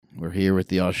We're here with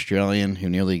the Australian who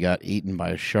nearly got eaten by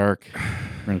a shark.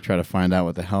 We're going to try to find out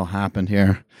what the hell happened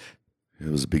here. It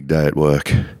was a big day at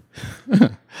work.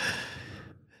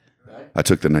 I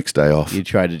took the next day off. You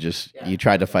tried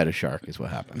to fight a shark is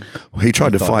what happened. He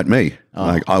tried to fight me.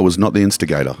 Like I was not the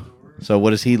instigator. So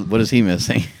what is he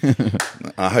missing?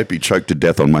 I hope he choked to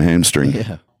death on my hamstring.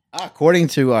 Yeah. According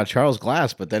to Charles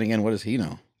Glass, but then again, what does he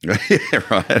know? Yeah,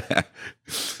 right.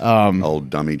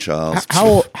 Old dummy Charles.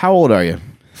 How old are you?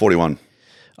 41.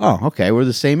 Oh, okay. We're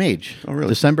the same age. Oh, really?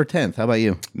 December 10th. How about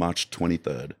you? March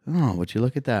 23rd. Oh, would you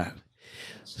look at that?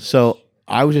 So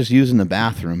I was just using the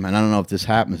bathroom, and I don't know if this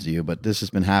happens to you, but this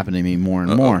has been happening to me more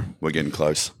and more. We're getting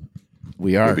close.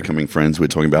 We are. We're becoming friends. We're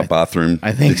talking about bathroom.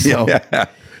 I think so. Yeah.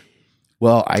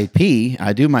 Well, I pee,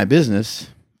 I do my business,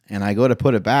 and I go to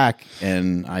put it back,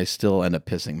 and I still end up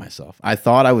pissing myself. I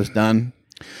thought I was done,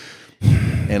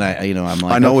 and I'm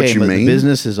like, I know what okay, you but mean. The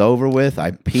business is over with.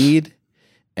 I peed,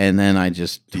 and then I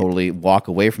just totally walk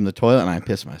away from the toilet, and I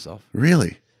piss myself.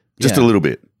 Really? Just Yeah. a little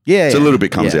bit. Yeah, Just a little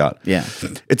bit comes yeah, out. Yeah.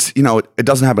 It's, it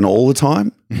doesn't happen all the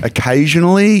time.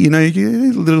 Occasionally, you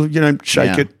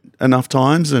shake Yeah. it enough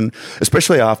times, and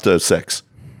especially after sex.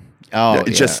 Oh,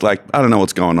 It's just like, I don't know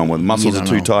what's going on with muscles are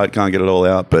too tight, can't get it all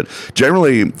out. But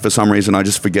generally, for some reason, I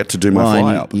just forget to do my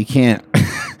fly up. You can't.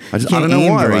 I don't know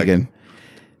aim why. very Like, good.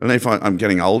 and if I'm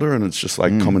getting older and it's just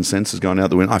like common sense is going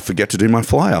out the window, I forget to do my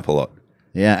fly up a lot.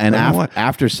 Yeah, and I don't know why.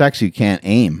 after sex, you can't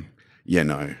aim. Yeah,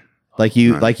 no. Like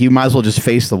you might as well just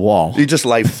face the wall. You just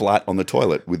lay flat on the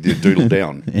toilet with your doodle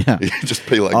down. Yeah. You just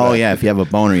pee like that. Oh yeah, if you have a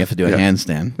boner, you have to do a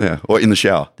handstand. Yeah, or in the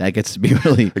shower. That gets to be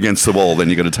really Against the wall, then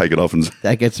you got to take it off and...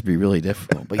 that gets to be really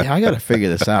difficult. But yeah, I got to figure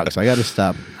this out because I got to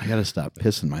stop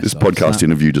pissing myself. This podcast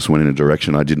interview just went in a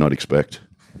direction I did not expect.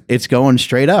 It's going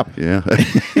straight up. Yeah.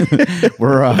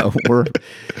 We're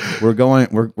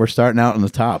starting out on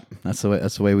the top. That's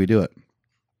the way we do it.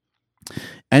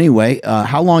 Anyway,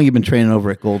 how long you been training over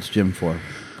at Gold's Gym for?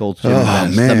 Gold's Gym,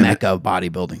 is the mecca of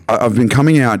bodybuilding. I've been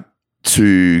coming out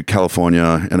to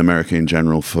California and America in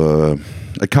general for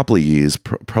a couple of years,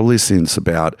 probably since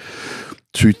about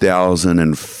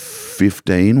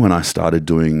 2015 when I started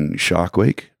doing Shark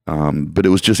Week. But it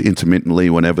was just intermittently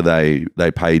whenever they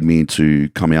paid me to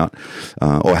come out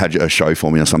or had a show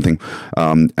for me or something.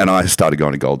 And I started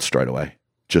going to Gold straight away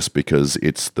just because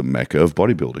it's the mecca of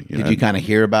bodybuilding. Did you kind of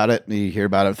hear about it? Did you hear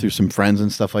about it through some friends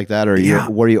and stuff like that? Or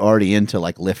were you already into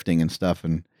like lifting and stuff?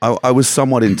 And I was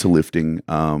somewhat into lifting.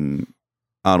 Arnold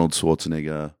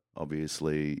Schwarzenegger,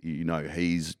 obviously,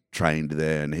 he's trained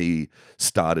there and he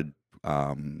started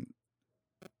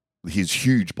his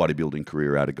huge bodybuilding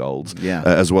career out of Gold's,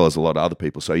 as well as a lot of other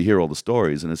people. So you hear all the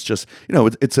stories, and it's just,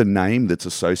 it's a name that's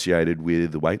associated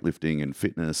with weightlifting and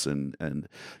fitness and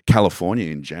California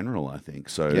in general, I think.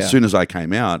 So as soon as I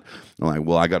came out, I'm like,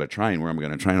 well, I got to train. Where am I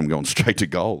going to train? I'm going straight to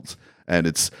Gold's. And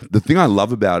it's the thing I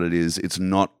love about it is it's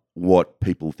not what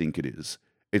people think it is.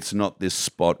 It's not this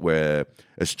spot where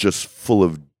it's just full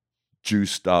of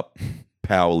juiced up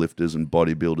powerlifters and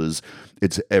bodybuilders.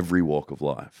 It's every walk of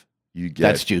life.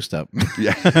 That's juiced up.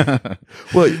 Yeah.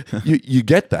 Well, you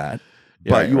get that,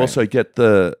 but you also get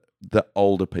the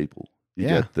older people. You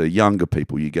get the younger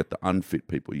people. You get the unfit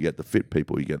people. You get the fit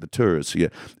people. You get the tourists. You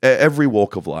get, every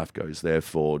walk of life goes there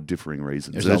for differing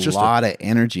reasons. There's a lot of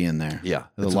energy in there. Yeah.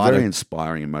 There's it's a very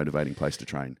inspiring and motivating place to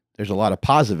train. There's a lot of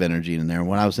positive energy in there.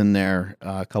 When I was in there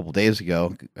a couple days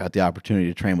ago, I had the opportunity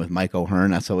to train with Mike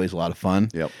O'Hearn. That's always a lot of fun.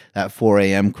 Yep. That 4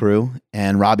 a.m. crew.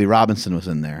 And Robbie Robinson was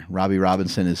in there. Robbie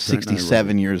Robinson is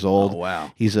 67 years old. Oh,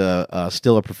 wow. He's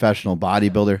still a professional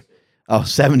bodybuilder.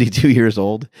 72 years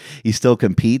old. He still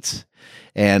competes.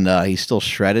 And he's still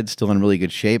shredded, still in really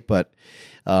good shape. But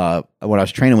when I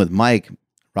was training with Mike,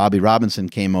 Robbie Robinson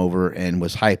came over and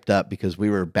was hyped up because we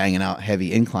were banging out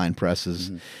heavy incline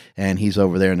presses, and he's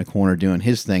over there in the corner doing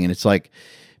his thing. And it's like,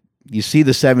 you see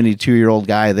the 72-year-old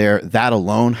guy there, that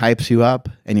alone hypes you up,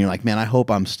 and you're like, man, I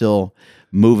hope I'm still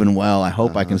moving well. I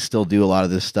hope I can still do a lot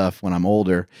of this stuff when I'm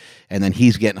older. And then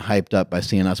he's getting hyped up by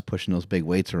seeing us pushing those big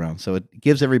weights around. So it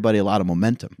gives everybody a lot of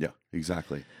momentum. Yeah,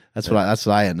 exactly. That's what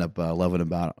I end up loving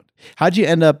about it. How'd you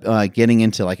end up getting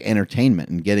into like entertainment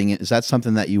and getting it? Is that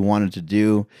something that you wanted to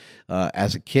do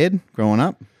as a kid growing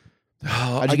up?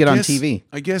 How'd you get on TV?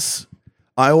 I guess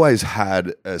I always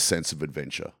had a sense of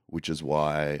adventure, which is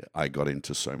why I got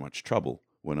into so much trouble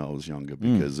when I was younger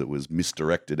because it was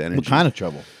misdirected energy. What kind of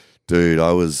trouble? Dude,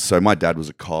 my dad was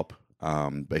a cop,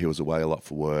 but he was away a lot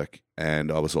for work.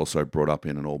 And I was also brought up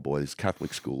in an all boys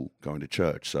Catholic school going to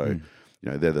church. So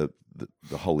they're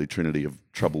the holy trinity of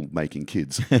troublemaking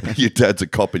kids. Your dad's a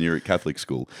cop and you're at Catholic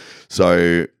school.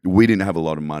 So we didn't have a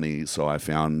lot of money, so I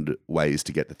found ways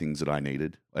to get the things that I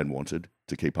needed and wanted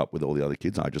to keep up with all the other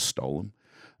kids. I just stole them.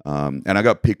 And I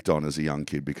got picked on as a young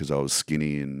kid because I was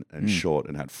skinny and short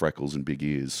and had freckles and big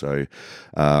ears. So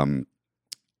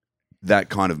that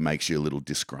kind of makes you a little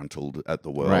disgruntled at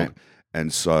the world. Right.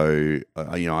 And so,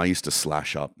 I used to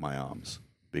slash up my arms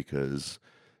because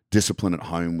discipline at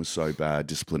home was so bad,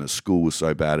 discipline at school was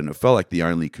so bad, and it felt like the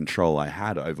only control I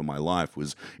had over my life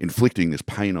was inflicting this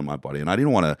pain on my body. And I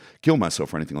didn't want to kill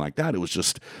myself or anything like that. It was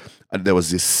just, there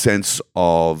was this sense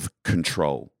of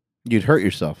control. You'd hurt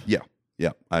yourself. Yeah.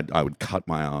 Yeah, I would cut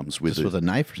my arms with a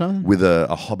knife or something? With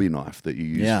a hobby knife that you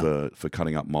use for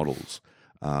cutting up models,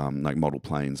 like model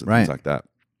planes and things like that.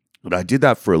 But I did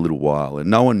that for a little while, and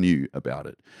no one knew about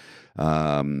it.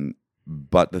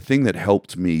 But the thing that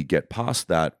helped me get past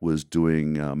that was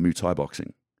doing Muay Thai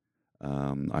boxing.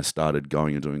 I started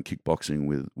going and doing kickboxing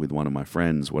with one of my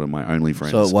friends, one of my only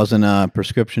friends. So it wasn't a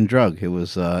prescription drug; it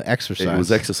was exercise. It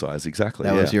was exercise, exactly.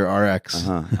 That was your RX.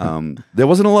 There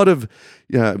wasn't a lot of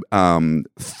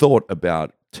thought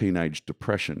about teenage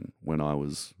depression when I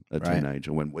was a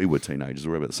teenager. When we were teenagers,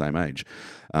 we were about the same age.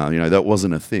 That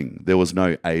wasn't a thing. There was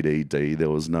no ADD. There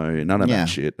was none of that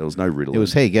shit. There was no Ritalin. It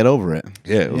was, hey, get over it.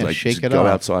 Yeah, it was like, shake it go off.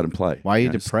 outside and play. Why are you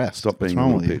depressed? Stop being a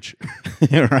little bitch.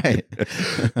 Right.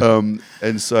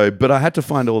 And so, but I had to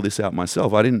find all this out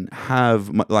myself. I didn't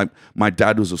have, my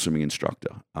dad was a swimming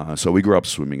instructor. So we grew up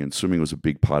swimming, and swimming was a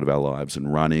big part of our lives,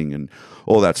 and running and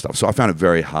all that stuff. So I found it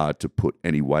very hard to put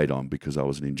any weight on because I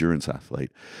was an endurance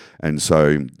athlete. And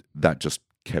so that just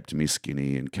kept me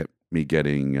skinny and kept me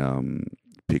getting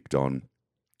picked on.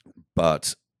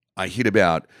 But I hit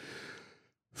about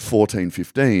 14,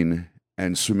 15,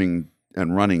 and swimming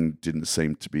and running didn't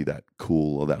seem to be that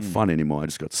cool or that fun anymore. I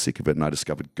just got sick of it, and I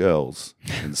discovered girls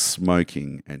and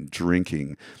smoking and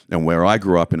drinking. And where I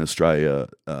grew up in Australia,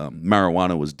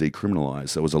 marijuana was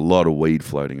decriminalized. There was a lot of weed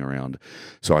floating around.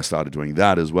 So I started doing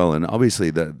that as well. And obviously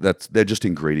they're just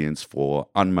ingredients for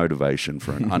unmotivation,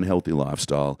 for an unhealthy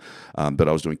lifestyle. But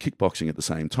I was doing kickboxing at the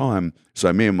same time.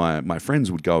 So me and my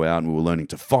friends would go out, and we were learning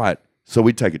to fight. So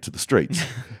we'd take it to the streets.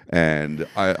 And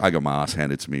I got my ass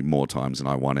handed to me more times than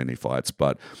I won any fights,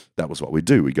 but that was what we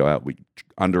do. We go out, we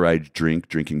underage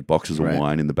drinking boxes of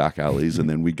wine in the back alleys, and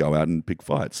then we go out and pick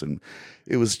fights. And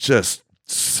it was just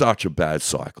such a bad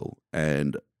cycle.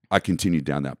 And I continued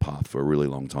down that path for a really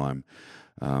long time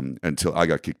until I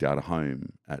got kicked out of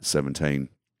home at 17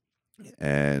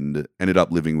 and ended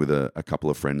up living with a couple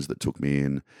of friends that took me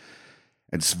in.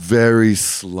 And very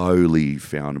slowly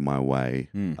found my way.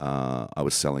 I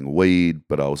was selling weed,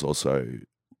 but I was also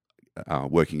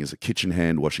working as a kitchen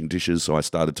hand, washing dishes. So I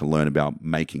started to learn about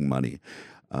making money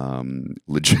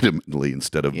legitimately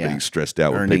instead of being stressed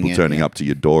out with people turning up to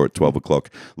your door at 12 o'clock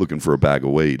looking for a bag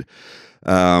of weed.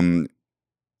 And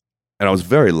I was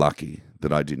very lucky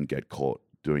that I didn't get caught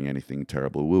doing anything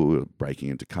terrible. We were breaking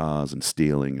into cars and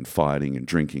stealing and fighting and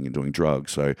drinking and doing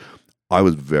drugs. So I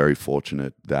was very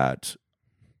fortunate that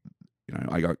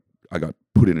I got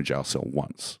put in a jail cell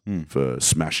once for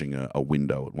smashing a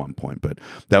window at one point, but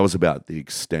that was about the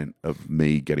extent of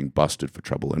me getting busted for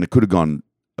trouble, and it could have gone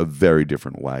a very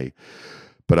different way.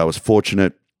 But I was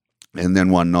fortunate, and then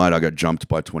one night I got jumped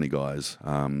by 20 guys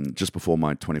just before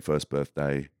my 21st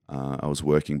birthday. I was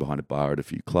working behind a bar at a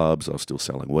few clubs. I was still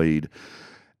selling weed,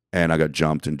 and I got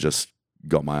jumped and just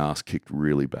got my ass kicked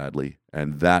really badly.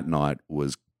 And that night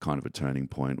was kind of a turning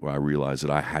point where I realized that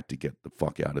I had to get the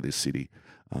fuck out of this city.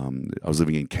 I was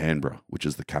living in Canberra, which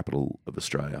is the capital of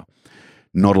Australia.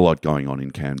 Not a lot going on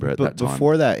in Canberra at that time.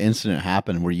 Before that incident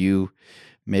happened, were you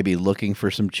maybe looking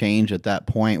for some change at that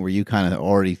point? Were you kind of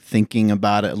already thinking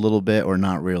about it a little bit, or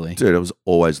not really? Dude, I was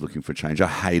always looking for change. I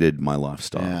hated my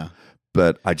lifestyle,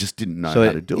 but I just didn't know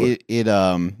how to do it.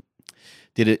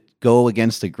 Did it go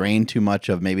against the grain too much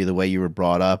of maybe the way you were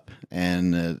brought up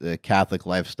and the Catholic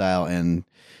lifestyle and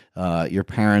your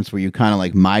parents? Were you kind of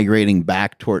like migrating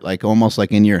back toward, like almost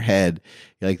like in your head,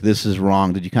 like this is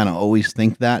wrong? Did you kind of always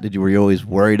think that? Were you always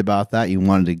worried about that? You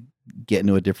wanted to get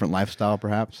into a different lifestyle,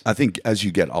 perhaps? I think as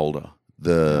you get older,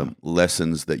 the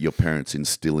lessons that your parents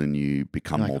instill in you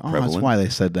become more prevalent. That's why they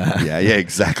said that. Yeah,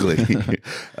 exactly.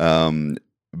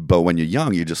 But when you're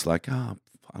young, you're just like, I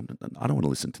don't want to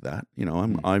listen to that.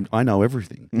 I know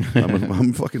everything.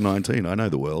 I'm fucking 19. I know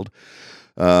the world.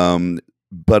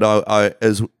 But I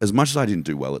as much as I didn't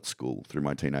do well at school through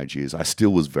my teenage years, I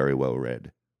still was very well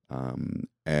read.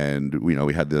 And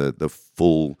we had the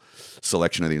full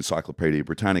selection of the Encyclopedia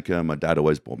Britannica. My dad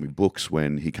always bought me books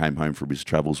when he came home from his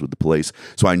travels with the police,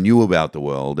 so I knew about the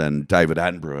world. And David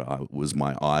Attenborough was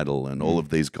my idol, and all of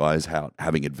these guys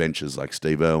having adventures like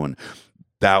Steve-O,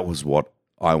 that was what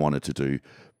I wanted to do.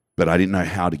 But I didn't know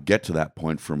how to get to that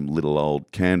point from little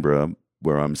old Canberra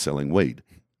where I'm selling weed.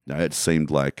 It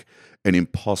seemed like an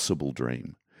impossible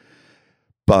dream.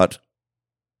 But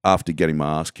after getting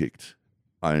my ass kicked,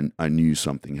 I knew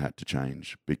something had to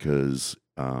change, because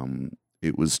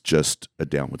it was just a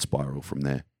downward spiral from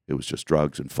there. It was just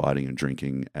drugs and fighting and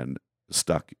drinking, and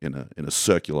stuck in a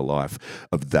circular life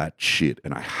of that shit.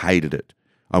 And I hated it.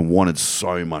 I wanted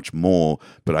so much more,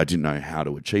 but I didn't know how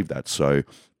to achieve that. So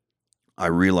I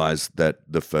realized that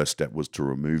the first step was to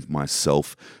remove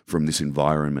myself from this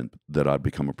environment that I'd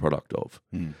become a product of.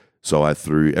 So I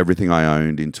threw everything I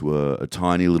owned into a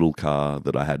tiny little car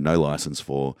that I had no license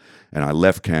for, and I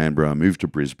left Canberra, moved to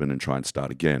Brisbane, and tried and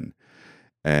start again.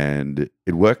 And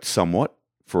it worked somewhat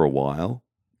for a while.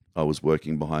 I was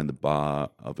working behind the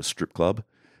bar of a strip club,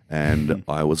 and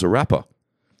I was a rapper,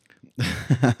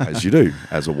 as you do,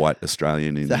 as a white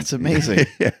Australian. That's amazing.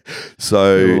 Yeah.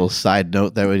 So a little side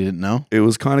note that we didn't know. It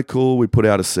was kind of cool. We put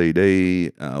out a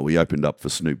CD. We opened up for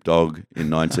Snoop Dogg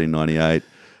in 1998.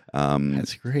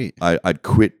 That's great. I'd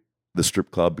quit the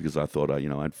strip club because I thought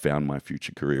I'd found my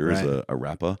future career as a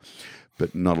rapper,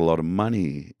 but not a lot of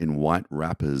money in white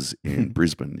rappers in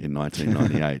Brisbane in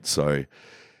 1998. So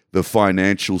the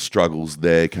financial struggles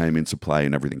there came into play,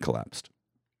 and everything collapsed.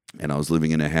 And I was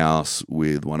living in a house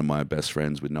with one of my best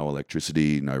friends with no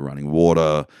electricity, no running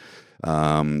water. We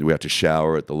had to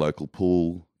shower at the local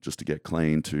pool just to get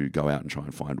clean, to go out and try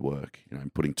and find work,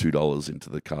 putting $2 into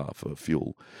the car for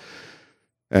fuel.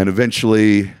 And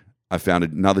eventually I found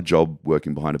another job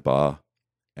working behind a bar,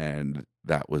 and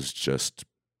that was just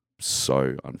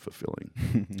so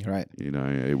unfulfilling. Right.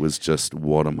 It was just,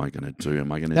 what am I going to do?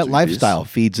 Am I going to do that lifestyle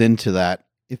this? feeds into that.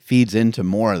 It feeds into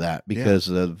more of that because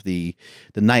of the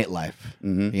nightlife.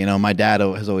 Mm-hmm. My dad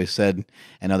has always said,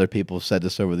 and other people have said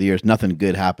this over the years, nothing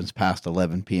good happens past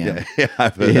 11 p.m. Yeah,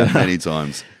 I've heard that many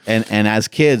times. And as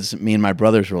kids, me and my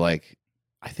brothers were like,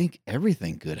 I think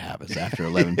everything good happens after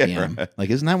 11 p.m. Right. Like,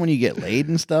 isn't that when you get laid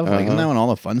and stuff? Like, isn't that when all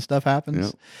the fun stuff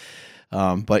happens?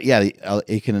 Yep. But yeah,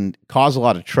 it can cause a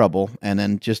lot of trouble. And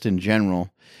then just in general,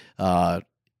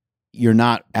 you're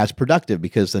not as productive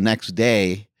because the next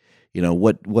day,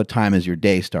 what time is your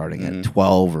day starting at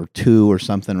 12 or 2 or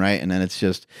something, right? And then it's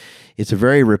a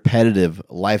very repetitive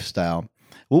lifestyle.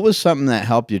 What was something that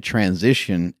helped you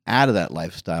transition out of that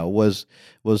lifestyle? Was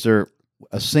there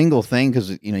a single thing?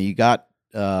 Because, you got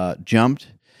jumped.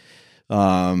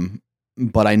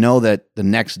 But I know that the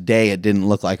next day it didn't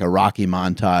look like a Rocky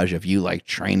montage of you like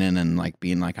training and like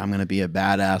being like, I'm going to be a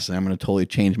badass and I'm going to totally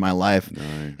change my life.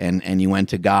 No. And you went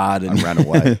to God and I ran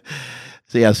away.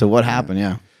 So what happened?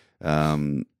 Yeah.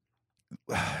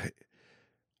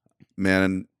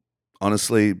 Man,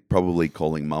 honestly, probably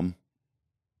calling mum,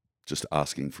 just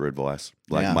asking for advice.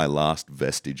 Like my last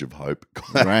vestige of hope.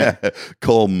 Right.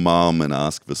 Call mum and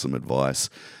ask for some advice.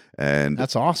 And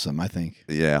that's awesome, I think.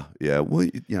 Yeah. Well,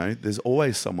 there's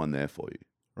always someone there for you.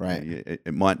 Right.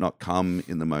 It might not come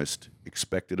in the most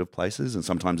expected of places, and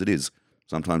sometimes it is.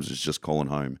 Sometimes it's just calling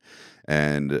home.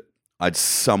 And I'd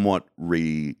somewhat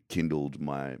rekindled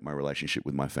my relationship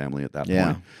with my family at that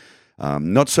point.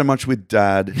 Not so much with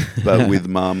dad, but with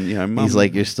mum. Mum. He's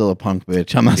like, you're still a punk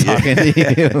bitch. I'm not talking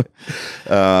to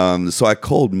you. So I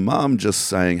called mum, just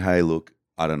saying, hey, look,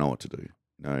 I don't know what to do.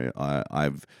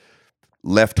 I've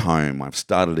left home. I've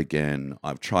started again.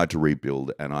 I've tried to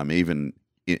rebuild, and I'm in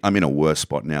a worse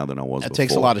spot now than I was before. It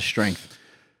takes a lot of strength.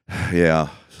 Yeah.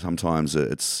 Sometimes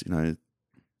it's, the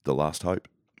last hope.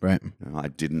 Right. I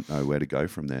didn't know where to go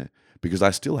from there because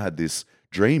I still had this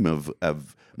dream of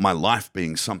my life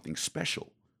being something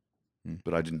special,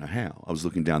 but I didn't know how. I was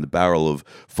looking down the barrel of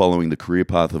following the career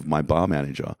path of my bar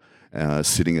manager,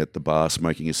 sitting at the bar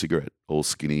smoking a cigarette, all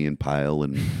skinny and pale,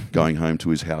 and going home to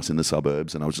his house in the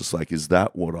suburbs. And I was just like, is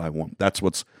that what I want? That's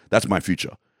my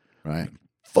future. Right.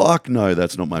 Fuck no,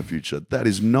 that's not my future. That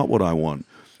is not what I want.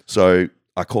 So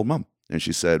I called mum, and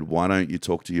she said, why don't you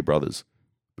talk to your brothers?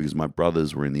 Because my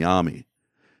brothers were in the army.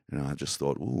 And I just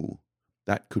thought, ooh,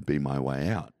 that could be my way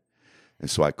out. And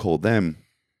so I called them,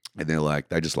 and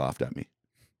they just laughed at me.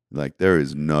 Like, there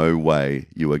is no way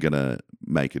you are going to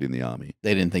make it in the army.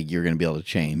 They didn't think you were going to be able to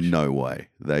change. No way.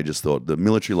 They just thought the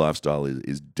military lifestyle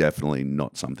is definitely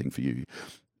not something for you.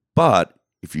 But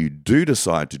if you do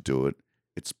decide to do it,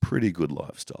 it's pretty good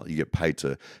lifestyle. You get paid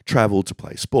to travel, to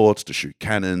play sports, to shoot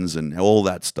cannons and all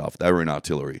that stuff. They were in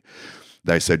artillery.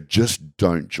 They said, just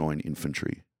don't join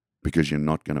infantry. because you're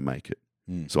not going to make it.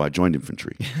 So I joined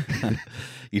infantry.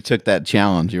 You took that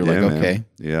challenge. You're like, okay. Man.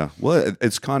 Yeah. Well,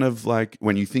 it's kind of like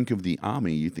when you think of the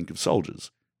army, you think of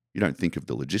soldiers. You don't think of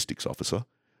the logistics officer.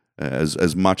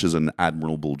 As much as an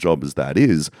admirable job as that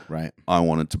is, right? I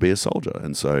wanted to be a soldier.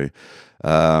 And so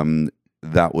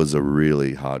that was a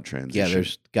really hard transition. Yeah,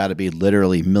 there's got to be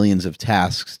literally millions of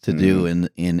tasks to do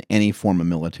in any form of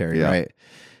military, right?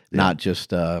 Not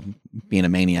just being a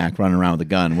maniac running around with a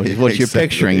gun, which is what you're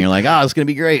picturing. You're like, oh, it's going to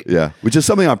be great. Yeah, which is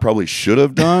something I probably should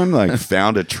have done, like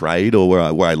found a trade or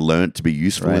where I learned to be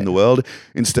useful in the world.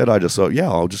 Instead, I just thought,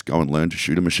 I'll just go and learn to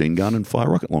shoot a machine gun and fire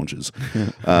rocket launchers.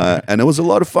 And it was a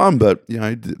lot of fun, but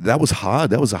that was hard.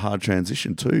 That was a hard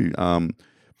transition too.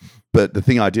 But the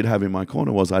thing I did have in my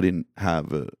corner was I didn't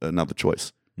have another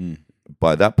choice.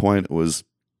 By that point, it was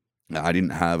I didn't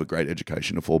have a great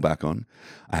education to fall back on.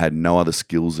 I had no other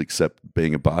skills except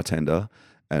being a bartender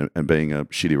and being a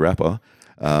shitty rapper.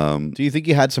 Do you think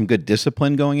you had some good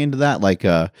discipline going into that? Like,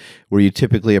 were you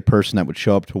typically a person that would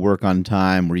show up to work on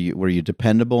time? Were you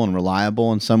dependable and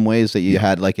reliable in some ways that you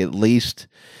had like you at least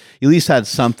had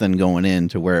something going in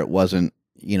to where it wasn't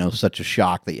such a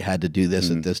shock that you had to do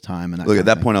this at this time? And look, at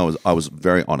that point, I was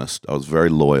very honest. I was very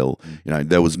loyal.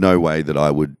 There was no way that I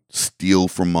would steal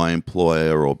from my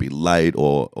employer or be late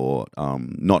or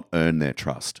not earn their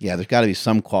trust. Yeah, there's got to be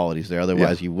some qualities there.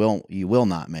 Otherwise, you will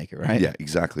not make it, right? Yeah,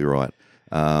 exactly right.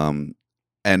 And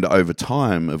over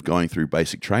time of going through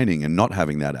basic training and not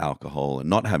having that alcohol and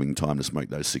not having time to smoke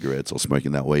those cigarettes or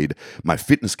smoking that weed, my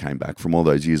fitness came back from all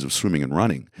those years of swimming and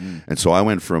running. And so I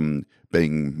went from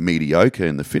being mediocre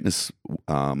in the fitness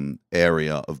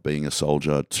area of being a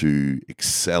soldier to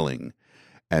excelling.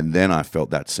 And then I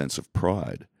felt that sense of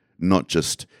pride, not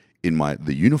just in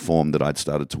the uniform that I'd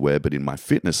started to wear, but in my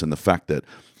fitness and the fact that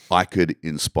I could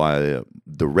inspire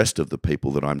the rest of the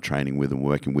people that I'm training with and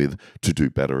working with to do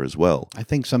better as well. I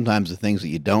think sometimes the things that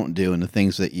you don't do and the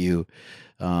things that you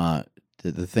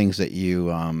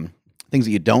things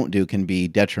that you don't do can be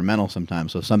detrimental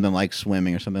sometimes. So something like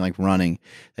swimming or something like running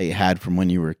that you had from when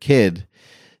you were a kid,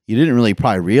 you didn't really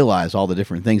probably realize all the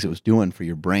different things it was doing for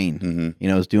your brain.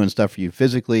 It was doing stuff for you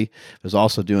physically. It was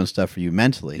also doing stuff for you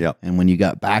mentally. Yep. And when you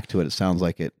got back to it, it sounds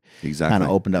like it kind of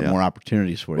opened up more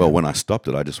opportunities for you. Well, when I stopped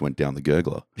it, I just went down the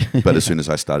gurgler. But as soon as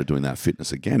I started doing that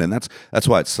fitness again, and that's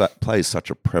why it plays such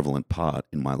a prevalent part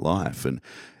in my life. And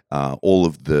all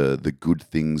of the good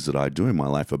things that I do in my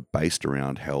life are based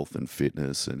around health and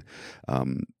fitness, and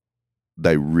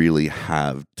they really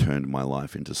have turned my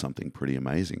life into something pretty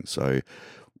amazing. So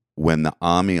when the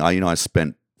Army, I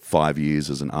spent 5 years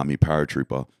as an Army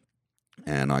paratrooper,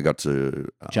 and I got to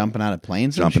jumping out of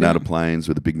planes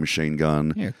with a big machine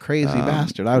gun. You're a crazy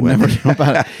bastard. I would never jump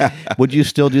out. Would you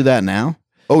still do that now?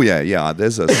 Oh, yeah.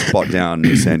 There's a spot down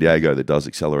in San Diego that does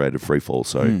accelerated free fall,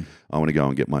 so I want to go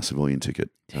and get my civilian ticket.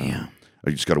 Damn.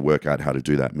 I just got to work out how to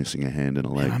do that, missing a hand and a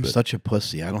leg. I'm such a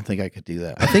pussy. I don't think I could do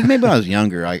that. I think maybe when I was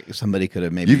younger, somebody could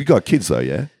have maybe... You've got kids, though,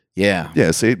 yeah? Yeah.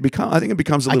 Yeah, see, I think it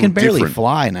becomes a little different. I can barely different.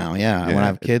 Fly now, yeah. When I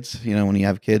have kids, when you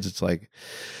have kids, it's like...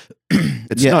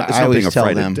 It's not being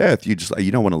afraid of death. You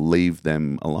don't want to leave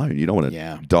them alone. You don't want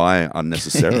to die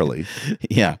unnecessarily.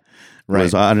 Yeah. Right.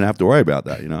 Whereas I don't have to worry about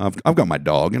that. I've got my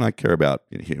dog and I care about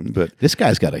him. But this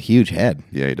guy's got a huge head.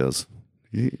 Yeah, he does.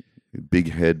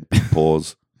 Big head, big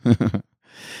paws. He's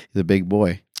a big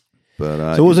boy.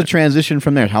 But so what was the transition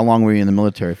from there? How long were you in the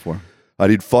military for? I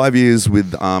did 5 years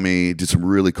with the Army, did some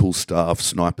really cool stuff,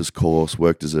 snipers course,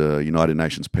 worked as a United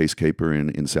Nations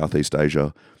peacekeeper in Southeast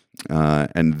Asia.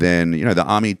 And then, the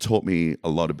Army taught me a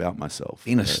lot about myself.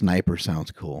 Being a sniper sounds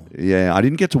cool. Yeah, I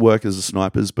didn't get to work as a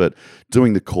snipers, but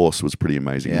doing the course was pretty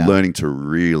amazing. Yeah. Learning to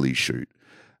really shoot.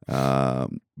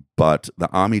 But the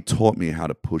Army taught me how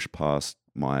to push past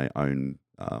my own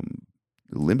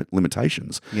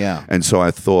limitations. Yeah. And so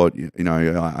I thought,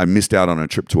 I missed out on a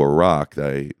trip to Iraq.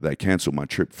 They canceled my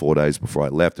trip 4 days before I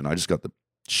left, and I just got the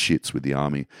shits with the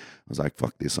Army. I was like,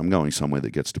 fuck this, I'm going somewhere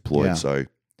that gets deployed. Yeah. So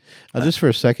just for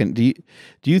a second, do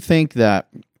you think that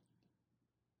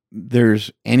there's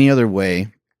any other way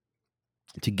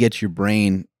to get your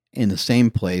brain in the same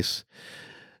place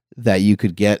that you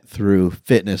could get through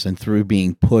fitness and through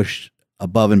being pushed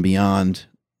above and beyond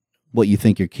what you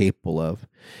think you're capable of?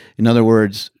 In other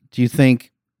words, do you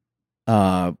think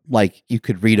like you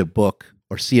could read a book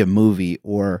or see a movie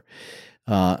or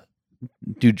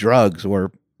do drugs,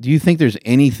 or do you think there's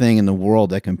anything in the world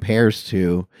that compares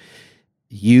to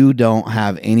you don't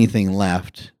have anything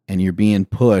left and you're being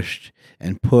pushed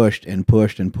and pushed and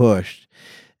pushed and pushed,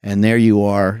 and there you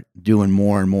are doing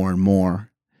more and more and more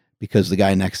because the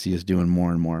guy next to you is doing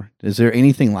more and more? Is there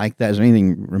anything like that? Is there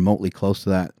anything remotely close to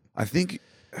that? I think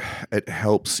it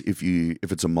helps if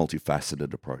it's a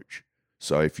multifaceted approach.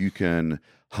 So if you can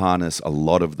harness a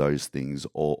lot of those things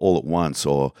all at once,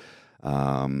 or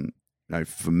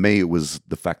for me, it was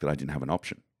the fact that I didn't have an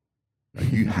option.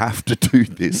 You have to do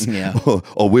this,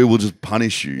 or we will just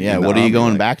punish you. Yeah, what are you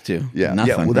going back to? Yeah,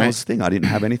 nothing. Well, that was the thing. I didn't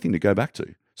have anything to go back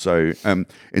to. So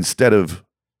instead of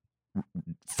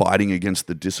fighting against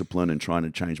the discipline and trying to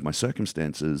change my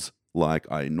circumstances like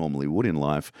I normally would in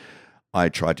life, I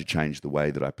tried to change the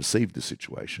way that I perceived the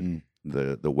situation,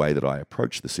 the way that I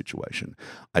approached the situation.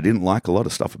 I didn't like a lot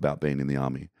of stuff about being in the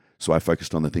army, so I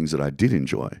focused on the things that I did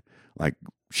enjoy, like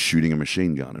shooting a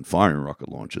machine gun and firing rocket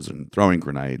launchers and throwing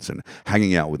grenades and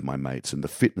hanging out with my mates and the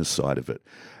fitness side of it.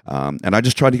 And I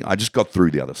just got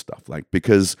through the other stuff,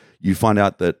 because you find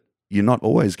out that you're not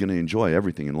always going to enjoy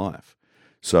everything in life.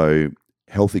 So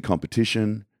healthy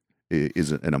competition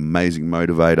is an amazing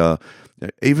motivator.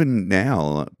 Even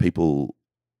now, people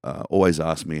always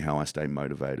ask me how I stay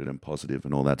motivated and positive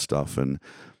and all that stuff. And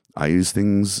I use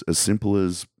things as simple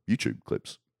as YouTube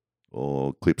clips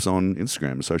or clips on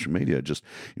Instagram and social media. Just,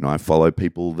 I follow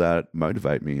people that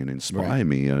motivate me and inspire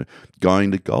me.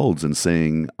 Going to Gold's and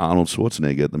seeing Arnold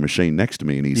Schwarzenegger at the machine next to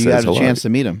me, and he says hello. You got a chance to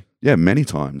meet him? Yeah, many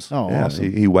times. Oh, yeah,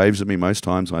 awesome. He waves at me most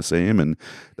times I see him, and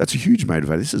that's a huge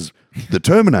motivator. This is the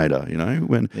Terminator,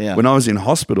 When I was in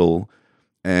hospital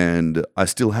and I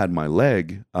still had my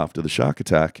leg after the shark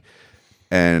attack,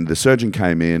 and the surgeon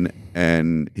came in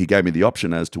and he gave me the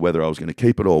option as to whether I was going to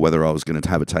keep it or whether I was going to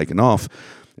have it taken off.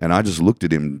 And I just looked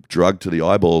at him, drugged to the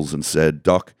eyeballs, and said,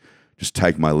 "Doc, just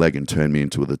take my leg and turn me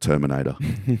into the Terminator."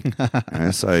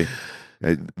 And so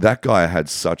that guy had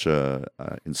such a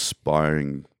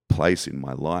inspiring place in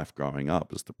my life growing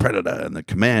up as the Predator and the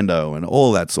Commando and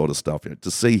all that sort of stuff.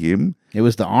 To see him, it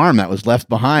was the arm that was left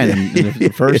behind in the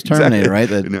first Terminator, right?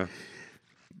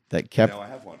 That kept. I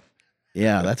have one.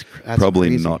 Yeah, that's probably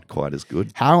crazy. Not quite as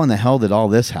good. How in the hell did all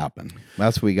this happen?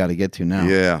 That's what we got to get to now.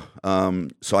 Yeah.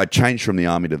 So I changed from the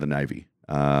Army to the Navy.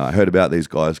 I heard about these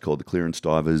guys called the clearance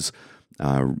divers.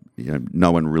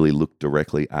 No one really looked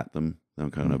directly at them. They were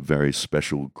kind of a very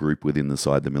special group within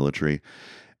the military.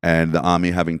 And the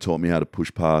Army, having taught me how to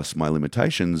push past my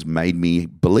limitations, made me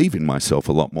believe in myself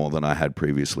a lot more than I had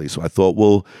previously. So I thought,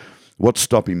 well, what's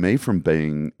stopping me from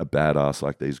being a badass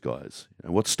like these guys?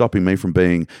 What's stopping me from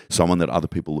being someone that other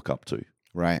people look up to?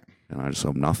 Right. And I just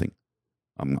said, nothing.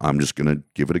 I'm just going to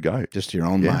give it a go. Just your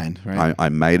own mind, right? I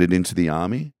made it into the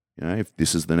Army. If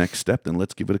this is the next step, then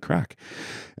let's give it a crack.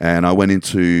 And I went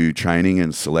into training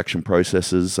and selection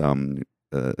processes,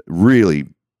 really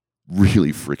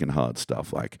freaking hard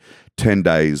stuff, like 10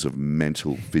 days of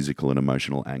mental, physical, and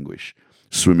emotional anguish.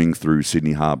 Swimming through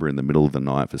Sydney Harbour in the middle of the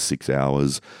night for 6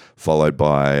 hours, folled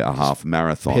by a half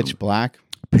marathon.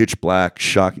 Pitch black,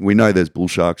 shark. We know there's bull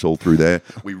sharks all through there.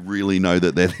 We really know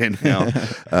that they're there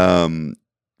now.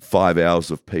 5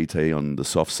 hours of PT on the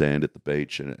soft sand at the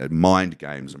beach, and mind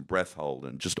games and breath hold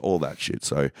and just all that shit.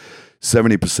 So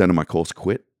 70% of my course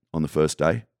quit on the first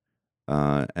day.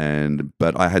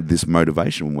 But I had this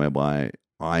motivation whereby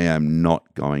I am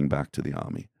not going back to the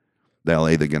Army.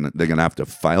 They're gonna have to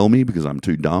fail me because I'm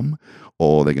too dumb,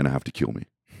 or they're gonna have to kill me.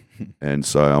 And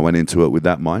so I went into it with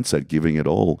that mindset, giving it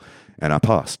all, and I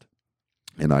passed.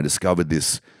 And I discovered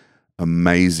this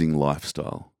amazing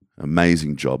lifestyle,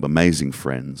 amazing job, amazing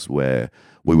friends, where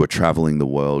we were traveling the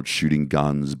world, shooting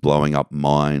guns, blowing up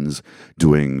mines,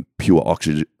 doing pure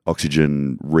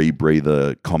oxygen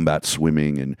rebreather, combat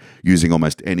swimming, and using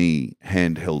almost any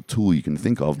handheld tool you can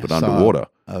think of, but underwater.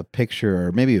 A picture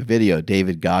or maybe a video,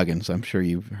 David Goggins, I'm sure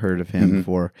you've heard of him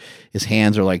before. His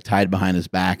hands are like tied behind his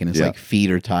back and his like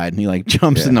feet are tied, and he like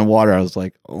jumps in the water. I was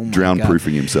like, oh my God.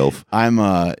 Drown-proofing himself. I'm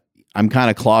kind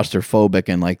of claustrophobic,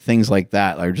 and like things like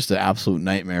that are just an absolute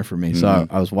nightmare for me. So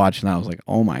I was watching that. I was like,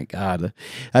 oh my God,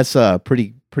 that's a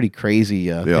pretty crazy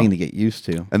thing to get used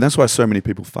to. And that's why so many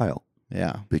people fail.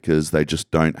 Yeah. Because they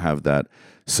just don't have that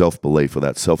self-belief or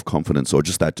that self-confidence or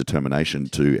just that determination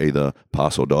to either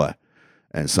pass or die.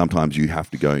 And sometimes you have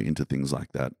to go into things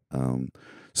like that.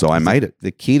 So I made it.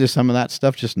 The key to some of that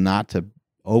stuff, just not to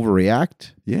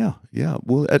overreact. Yeah.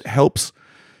 Well, it helps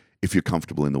if you're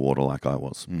comfortable in the water like I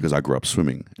was, because I grew up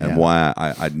swimming. And why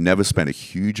I'd never spent a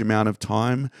huge amount of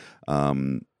time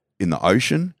in the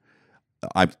ocean.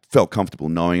 I felt comfortable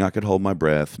knowing I could hold my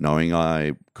breath, knowing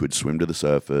I could swim to the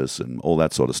surface and all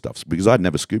that sort of stuff, because I'd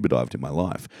never scuba dived in my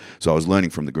life. So I was learning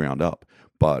from the ground up.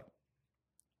 But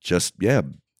just,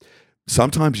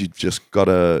 sometimes you just got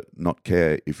to not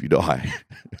care if you die.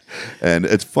 And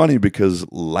it's funny because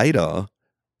later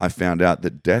I found out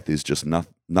that death is just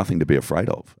nothing to be afraid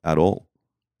of at all.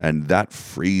 And that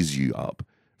frees you up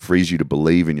frees you to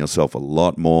believe in yourself a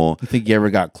lot more. You think you ever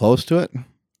got close to it?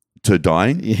 To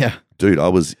dying? Yeah. Dude, I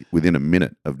was within a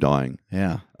minute of dying.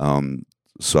 Yeah.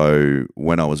 So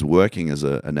when I was working as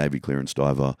a Navy clearance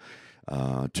diver,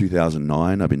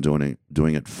 2009, I've been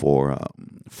doing it for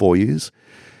 4 years.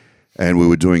 And we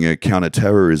were doing a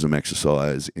counter-terrorism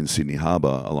exercise in Sydney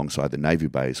Harbour alongside the Navy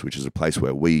base, which is a place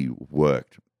where we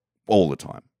worked all the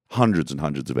time, hundreds and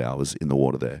hundreds of hours in the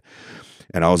water there.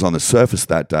 And I was on the surface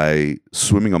that day,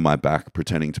 swimming on my back,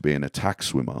 pretending to be an attack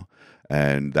swimmer.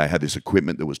 And they had this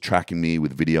equipment that was tracking me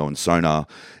with video and sonar.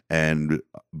 And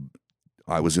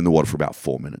I was in the water for about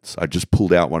 4 minutes. I just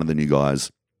pulled out one of the new guys,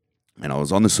 and I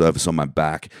was on the surface on my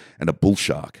back, and a bull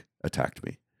shark attacked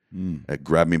me. It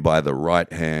grabbed me by the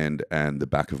right hand and the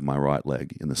back of my right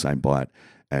leg in the same bite,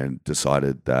 and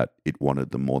decided that it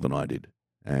wanted them more than I did.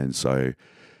 And so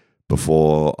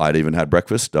before I'd even had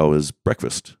breakfast, I was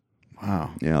breakfast.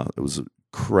 Wow. Yeah, it was a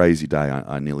crazy day.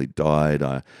 I nearly died.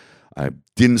 I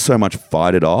didn't so much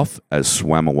fight it off as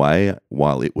swam away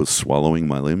while it was swallowing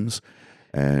my limbs.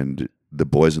 And the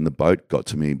boys in the boat got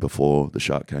to me before the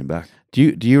shark came back.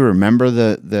 Do you remember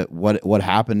the what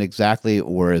happened exactly,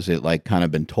 or is it like kind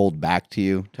of been told back to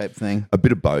you type thing? A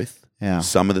bit of both. Yeah.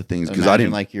 Some of the things, because I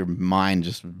didn't like your mind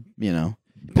just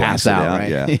pass out, right?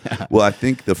 Yeah. Yeah. Well, I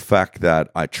think the fact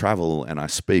that I travel and I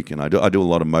speak, and I do a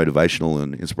lot of motivational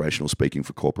and inspirational speaking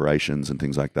for corporations and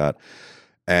things like that.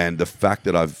 And the fact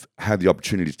that I've had the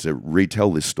opportunity to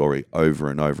retell this story over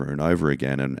and over and over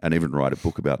again, and even write a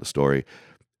book about the story,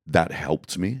 that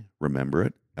helped me remember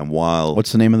it. And while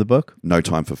what's the name of the book? No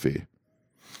Time for Fear.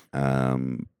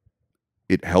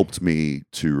 It helped me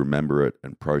to remember it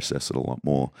and process it a lot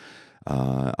more.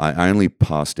 I only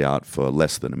passed out for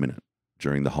less than a minute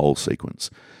during the whole sequence.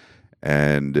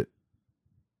 And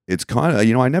it's kind of,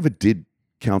 I never did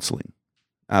counseling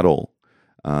at all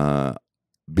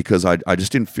because I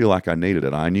just didn't feel like I needed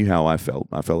it. I knew how I felt.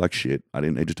 I felt like shit. I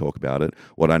didn't need to talk about it.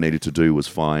 What I needed to do was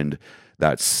find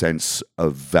that sense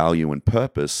of value and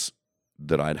purpose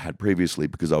that I'd had previously,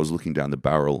 because I was looking down the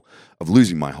barrel of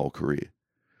losing my whole career.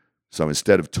 So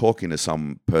instead of talking to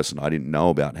some person I didn't know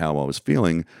about how I was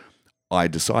feeling, I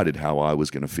decided how I was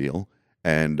going to feel,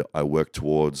 and I worked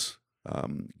towards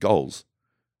goals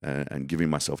and giving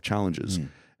myself challenges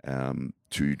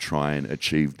to try and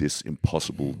achieve this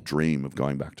impossible dream of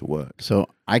going back to work. So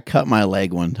I cut my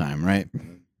leg one time, right?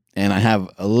 And I have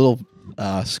a little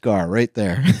scar right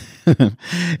there.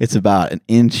 It's about an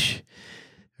inch.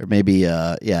 Or maybe,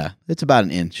 it's about an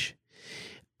inch.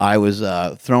 I was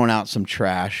throwing out some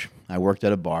trash. I worked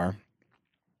at a bar,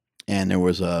 and there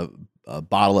was a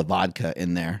bottle of vodka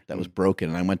in there that was broken.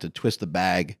 And I went to twist the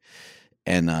bag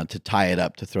and to tie it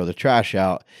up to throw the trash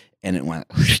out, and it went,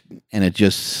 and it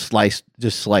just sliced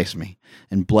me,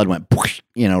 and blood went,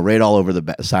 right all over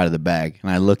the side of the bag. And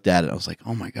I looked at it. I was like,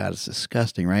 oh my God, it's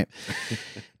disgusting, right?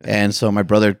 And so my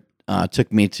brother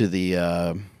took me to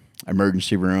the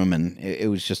emergency room, and it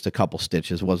was just a couple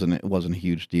stitches. It wasn't a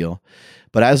huge deal.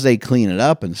 But as they clean it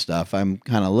up and stuff, I'm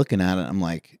kind of looking at it. I'm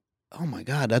like, oh my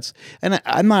God, and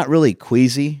I'm not really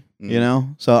queasy,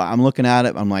 so I'm looking at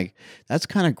it. I'm like, that's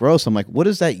kind of gross. I'm like, what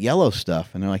is that yellow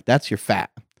stuff? And they're like, that's your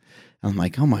fat. I'm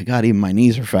like, oh my God, even my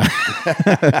knees are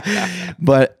fat.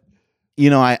 But,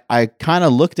 I kind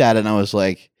of looked at it and I was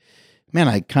like, man,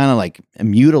 I kind of like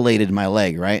mutilated my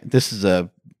leg, right? This is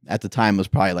at the time, it was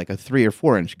probably like a 3 or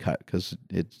 4 inch cut because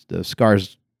the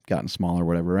scars gotten smaller or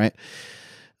whatever, right?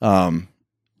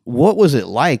 What was it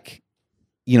like,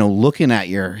 looking at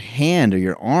your hand or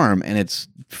your arm and it's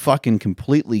fucking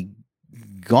completely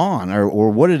gone, or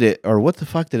what the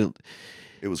fuck did it?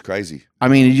 It was crazy. I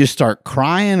mean, you just start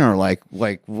crying, or like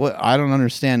what? I don't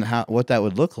understand what that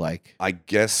would look like. I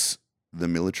guess the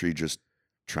military just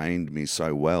trained me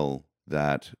so well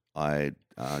that I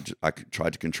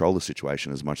tried to control the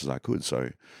situation as much as I could.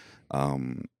 So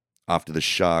after the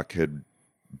shark had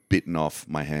bitten off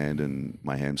my hand and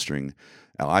my hamstring,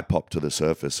 I popped to the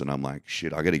surface and I'm like,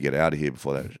 shit, I got to get out of here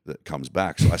before that comes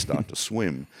back. So I start to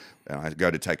swim and I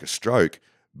go to take a stroke,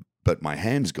 but my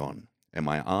hand's gone and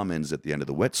my arm ends at the end of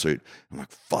the wetsuit. I'm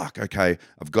like, fuck, okay,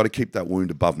 I've got to keep that wound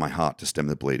above my heart to stem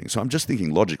the bleeding. So I'm just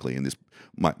thinking logically in this,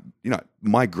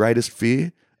 my greatest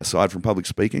fear, aside from public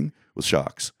speaking, was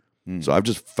sharks. So I've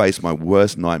just faced my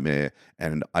worst nightmare,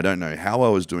 and I don't know how I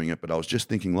was doing it, but I was just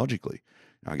thinking logically.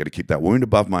 I got to keep that wound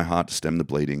above my heart to stem the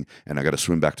bleeding, and I got to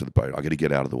swim back to the boat. I got to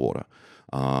get out of the water.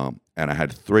 And I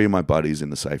had 3 of my buddies in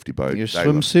the safety boat. Your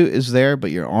swimsuit is there,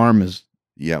 but your arm is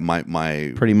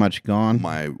my pretty much gone.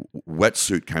 My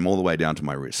wetsuit came all the way down to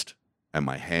my wrist, and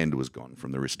my hand was gone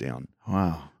from the wrist down.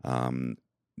 Wow.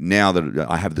 now that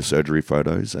I have the surgery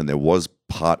photos, and there was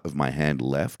part of my hand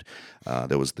left,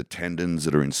 there was the tendons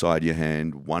that are inside your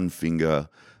hand, one finger,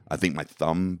 I think my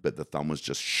thumb, but the thumb was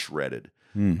just shredded.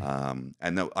 And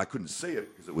I couldn't see it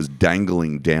because it was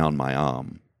dangling down my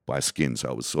arm by skin,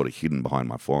 so it was sort of hidden behind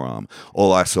my forearm.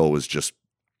 All I saw was just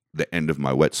the end of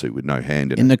my wetsuit with no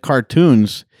hand in it. In the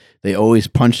cartoons, they always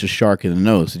punch the shark in the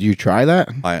nose. Did you try that?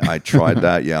 I tried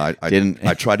that, yeah. I Didn't.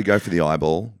 I tried to go for the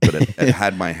eyeball, but it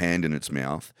had my hand in its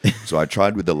mouth. So I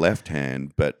tried with the left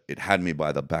hand, but it had me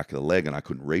by the back of the leg and I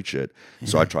couldn't reach it.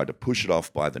 So I tried to push it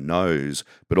off by the nose,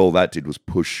 but all that did was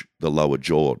push the lower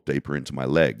jaw deeper into my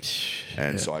leg.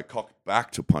 And so I cocked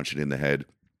back to punch it in the head.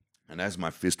 And as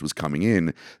my fist was coming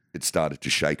in, it started to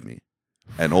shake me.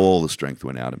 And all the strength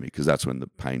went out of me because that's when the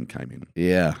pain came in.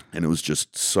 Yeah. And it was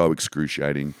just so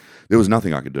excruciating. There was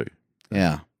nothing I could do.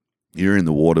 Yeah. You're in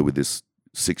the water with this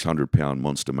 600-pound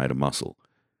monster made of muscle,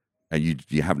 and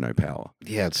you have no power.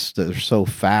 Yeah, they're so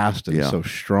fast and so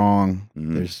strong.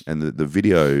 And the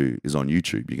video is on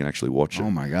YouTube. You can actually watch it.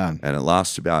 Oh my God. And it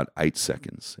lasts about 8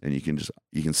 seconds, and you can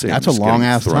see that's it a long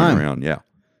ass time around. Yeah.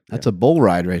 That's a bull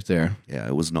ride right there. Yeah,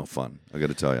 it was not fun, I got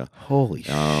to tell you. Holy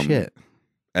shit.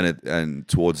 And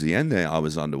towards the end there, I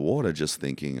was underwater just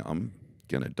thinking, I'm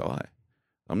going to die.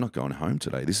 I'm not going home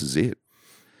today. This is it.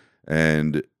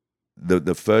 And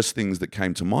the first things that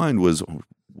came to mind was,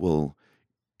 well,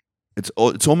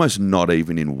 it's almost not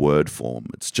even in word form.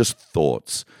 It's just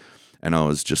thoughts. And I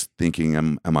was just thinking,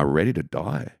 am I ready to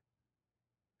die?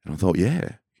 And I thought,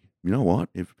 yeah, you know what?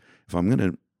 If I'm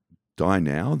going to die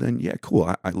now, then yeah,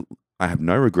 cool. I have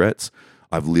no regrets.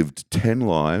 I've lived 10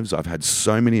 lives. I've had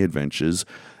so many adventures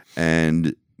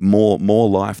and more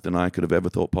life than I could have ever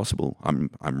thought possible.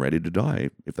 I'm ready to die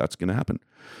if that's going to happen.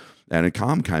 And a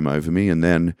calm came over me, and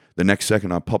then the next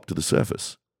second I popped to the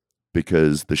surface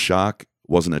because the shark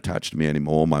wasn't attached to me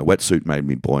anymore. My wetsuit made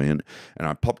me buoyant, and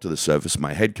I popped to the surface.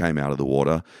 My head came out of the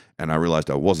water, and I realized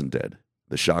I wasn't dead.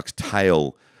 The shark's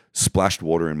tail splashed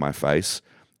water in my face,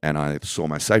 and I saw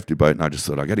my safety boat, and I just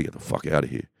thought, I got to get the fuck out of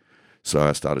here. So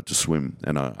I started to swim,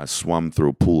 and I swam through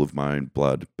a pool of my own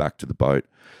blood back to the boat.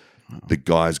 Wow. The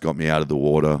guys got me out of the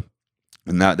water,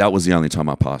 and that was the only time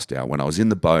I passed out. When I was in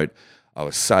the boat, I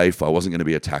was safe. I wasn't going to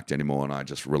be attacked anymore, and I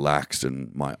just relaxed,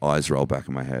 and my eyes rolled back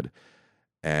in my head.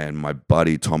 And my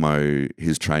buddy, Tomo,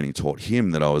 his training taught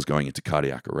him that I was going into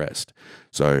cardiac arrest.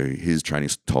 So his training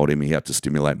told him he had to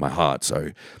stimulate my heart.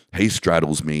 So he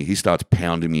straddles me. He starts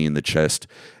pounding me in the chest,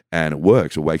 and it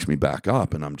works. It wakes me back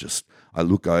up, and I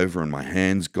look over and my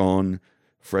hand's gone,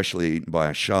 freshly eaten by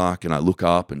a shark, and I look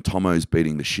up and Tomo's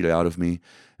beating the shit out of me,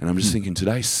 and I'm just thinking,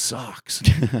 today sucks.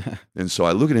 And so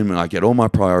I look at him and I get all my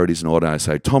priorities in order, and I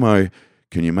say, Tomo,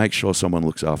 can you make sure someone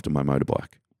looks after my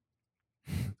motorbike?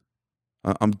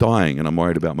 I'm dying and I'm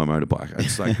worried about my motorbike.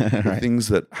 It's like the things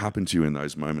that happen to you in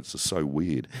those moments are so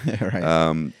weird.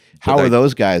 Right. How are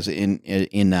those guys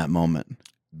in that moment?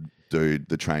 Dude,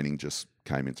 the training just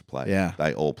came into play. Yeah.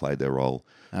 They all played their role.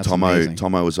 That's amazing.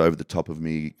 Tomo was over the top of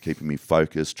me, keeping me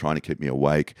focused, trying to keep me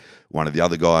awake. One of the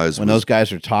other guys those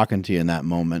guys are talking to you in that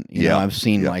moment, you know, I've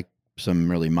seen like some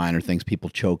really minor things, people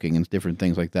choking and different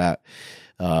things like that.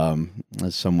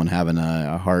 As someone having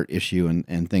a heart issue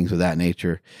and things of that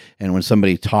nature. And when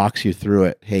somebody talks you through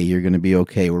it, hey, you're going to be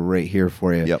okay. We're right here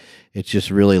for you. Yep. It just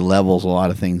really levels a lot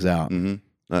of things out. Mm-hmm.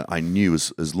 I knew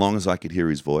as long as I could hear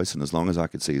his voice and as long as I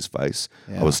could see his face,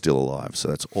 I was still alive. So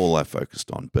that's all I focused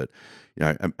on. But you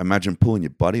know, imagine pulling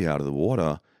your buddy out of the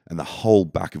water and the whole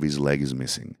back of his leg is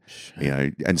missing. You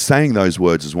know, and saying those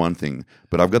words is one thing,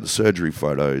 but I've got the surgery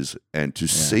photos, and to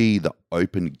see the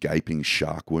open, gaping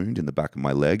shark wound in the back of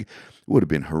my leg would have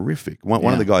been horrific.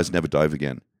 One of the guys never dove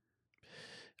again.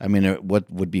 I mean, what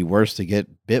would be worse to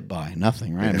get bit by?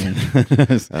 Nothing, right? I mean,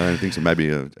 I don't think so. Maybe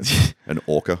an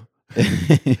orca.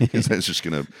 Because it's just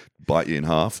going to bite you in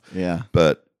half. Yeah.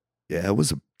 But yeah, it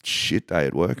was a shit day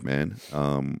at work, man.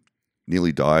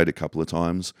 Nearly died a couple of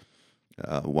times.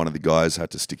 One of the guys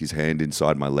had to stick his hand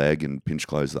inside my leg and pinch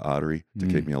close the artery to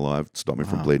keep me alive, stop me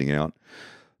from bleeding out.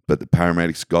 But the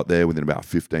paramedics got there within about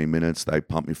 15 minutes. They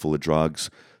pumped me full of drugs,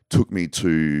 took me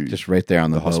to just right there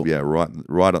on the hospital. boat. Yeah,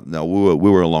 right up. No, we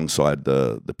were alongside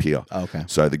the pier. Oh, okay.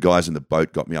 So the guys in the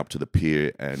boat got me up to the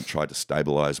pier and tried to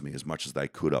stabilize me as much as they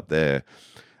could up there,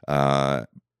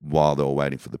 while they were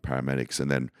waiting for the paramedics. And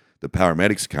then the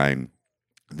paramedics came.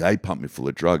 They pumped me full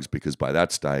of drugs because by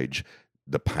that stage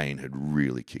the pain had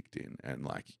really kicked in, and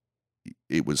like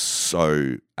it was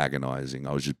so agonizing.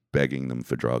 I was just begging them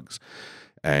for drugs.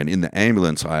 And in the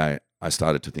ambulance, I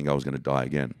started to think I was going to die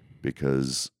again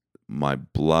because my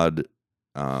blood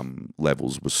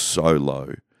levels were so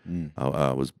low.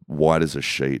 I was white as a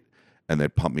sheet, and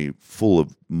they'd pump me full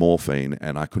of morphine,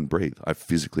 and I couldn't breathe. I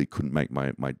physically couldn't make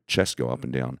my chest go up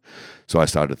and down. So I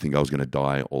started to think I was going to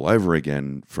die all over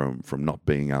again from not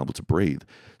being able to breathe.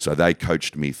 So they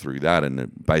coached me through that, and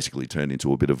it basically turned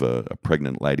into a bit of a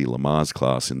pregnant lady Lamar's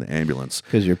class in the ambulance.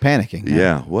 Because you're panicking.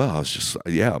 Yeah. Well, I was just,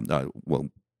 well,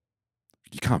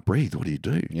 you can't breathe. What do you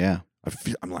do? Yeah.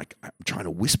 I'm trying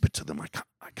to whisper to them. I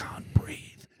can't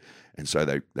breathe. And so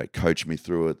they coached me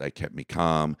through it. They kept me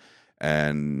calm.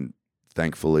 And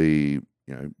thankfully,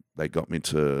 they got me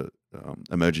to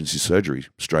emergency surgery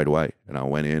straight away. And I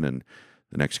went in, and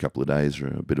the next couple of days were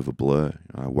a bit of a blur.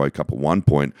 I woke up at one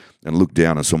point and looked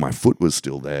down and saw my foot was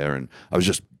still there. And I was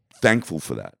just thankful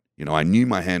for that. I knew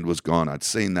my hand was gone. I'd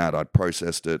seen that. I'd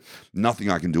processed it. Nothing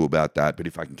I can do about that. But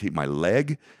if I can keep my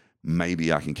leg,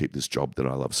 maybe I can keep this job that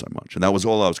I love so much. And that was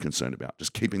all I was concerned about,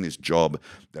 just keeping this job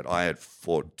that I had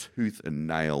fought tooth and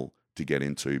nail to get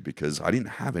into, because I didn't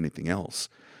have anything else.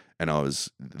 And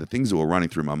the things that were running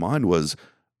through my mind was,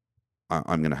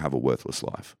 I'm going to have a worthless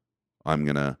life. I'm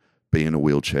going to be in a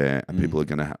wheelchair, and people are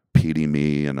going to pity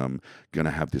me, and I'm going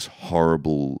to have this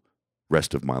horrible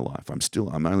rest of my life.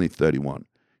 I'm only 31,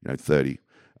 30.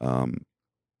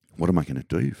 What am I going to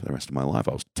do for the rest of my life?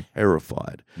 I was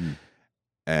terrified.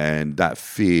 And that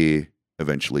fear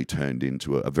eventually turned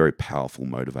into a very powerful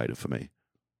motivator for me.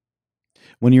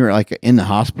 When you were like in the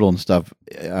hospital and stuff,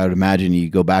 I would imagine you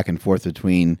go back and forth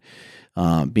between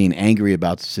being angry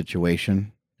about the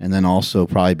situation and then also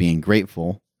probably being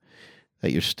grateful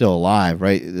that you're still alive,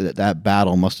 right? That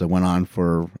battle must have went on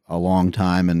for a long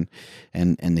time, and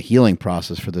the healing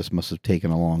process for this must have taken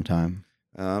a long time.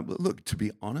 But look, to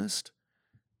be honest,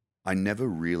 I never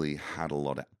really had a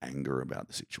lot of anger about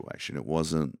the situation. It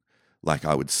wasn't like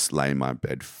I would lay in my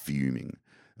bed fuming.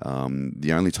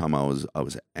 The only time I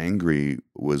was angry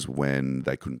was when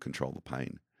they couldn't control the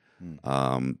pain,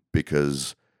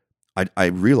 because I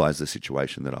realized the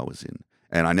situation that I was in,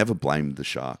 and I never blamed the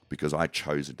shark because I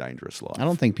chose a dangerous life. I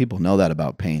don't think people know that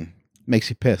about pain. It makes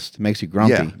you pissed. It makes you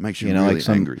grumpy. Yeah, it makes you really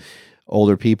angry.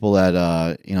 Older people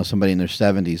that somebody in their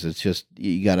 70s, it's just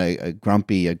you got a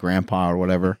grumpy, a grandpa or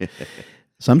whatever.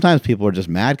 Sometimes people are just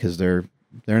mad because they're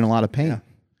in a lot of pain.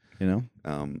 Yeah.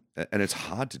 And it's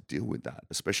hard to deal with that,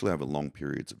 especially over long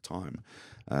periods of time.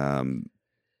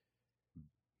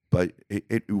 But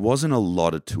it wasn't a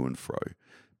lot of to and fro,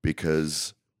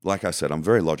 because, like I said, I'm a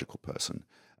very logical person,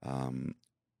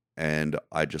 and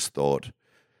I just thought,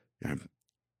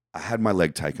 I had my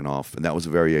leg taken off, and that was a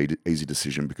very easy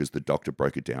decision because the doctor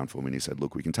broke it down for me, and he said,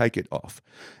 look, we can take it off,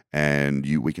 and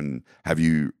we can have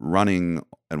you running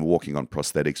and walking on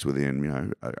prosthetics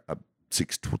within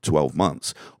 6 to 12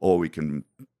 months, or we can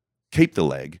keep the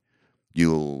leg.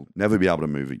 You'll never be able to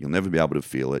move it. You'll never be able to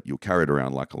feel it. You'll carry it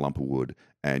around like a lump of wood,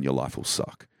 and your life will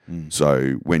suck.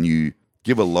 So when you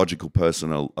give a logical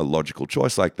person a logical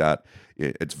choice like that,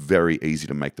 it's very easy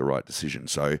to make the right decision.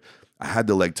 So I had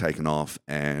the leg taken off,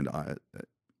 and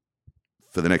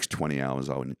for the next 20 hours,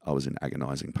 I was in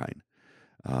agonizing pain.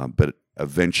 But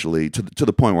eventually, to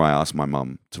the point where I asked my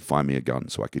mum to find me a gun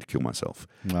so I could kill myself.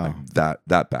 Wow. Like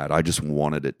that bad. I just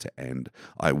wanted it to end.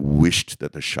 I wished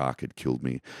that the shark had killed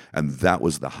me, and that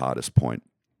was the hardest point.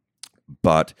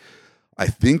 But I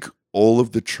think all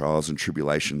of the trials and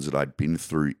tribulations that I'd been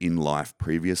through in life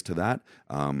previous to that,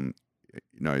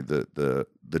 the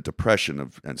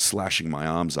depression and slashing my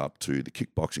arms up, to the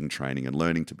kickboxing training and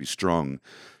learning to be strong,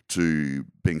 to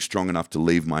being strong enough to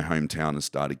leave my hometown and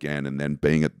start again, and then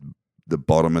being at the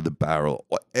bottom of the barrel,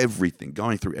 everything,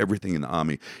 going through everything in the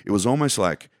army. It was almost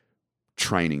like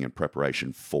training and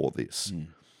preparation for this.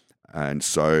 And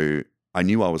so I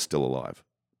knew I was still alive.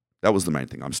 That was the main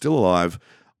thing. I'm still alive.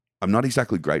 I'm not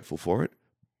exactly grateful for it,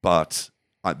 but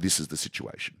this is the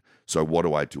situation. So what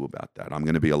do I do about that? I'm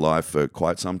going to be alive for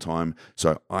quite some time,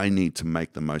 so I need to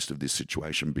make the most of this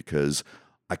situation, because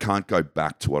I can't go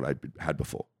back to what I had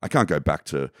before. I can't go back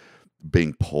to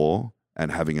being poor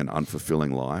and having an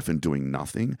unfulfilling life and doing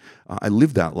nothing. I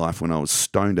lived that life when I was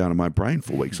stoned out of my brain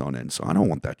for weeks on end, so I don't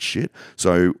want that shit.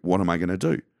 So what am I going to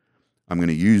do? I'm going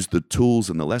to use the tools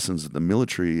and the lessons that the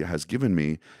military has given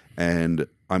me, and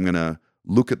I'm going to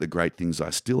look at the great things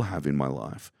I still have in my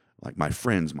life, like my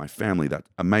friends, my family, that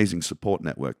amazing support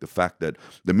network, the fact that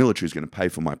the military is going to pay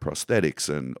for my prosthetics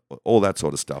and all that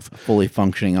sort of stuff. A fully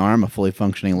functioning arm, a fully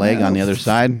functioning leg on the other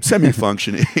side.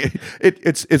 Semi-functioning.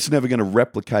 It's never going to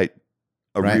replicate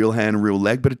a real hand, real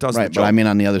leg, but it does the job. But I mean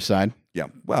on the other side. Yeah.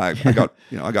 Well, I got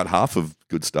I got half of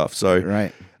good stuff.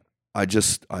 So I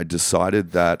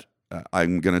decided that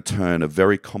I'm going to turn a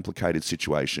very complicated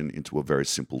situation into a very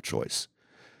simple choice.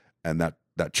 And that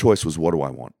choice was, what do I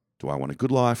want? Do I want a good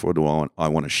life, or do I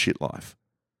want a shit life?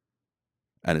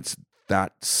 And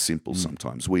that simple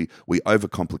sometimes. We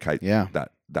overcomplicate Yeah.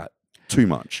 that too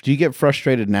much. Do you get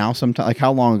frustrated now sometimes? Like,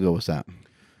 how long ago was that?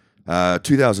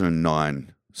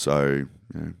 2009. So,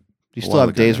 you know, Do you still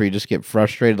have days where you just get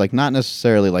frustrated? Like, not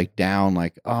necessarily like down,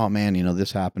 like, oh man, you know,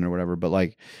 this happened or whatever, but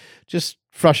like just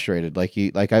frustrated. Like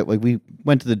we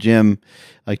went to the gym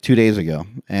like 2 days ago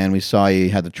and we saw you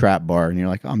had the trap bar and you're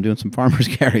like, oh, I'm doing some farmer's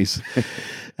carries.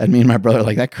 And me and my brother are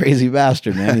like, that crazy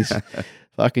bastard, man. He's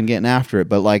fucking getting after it.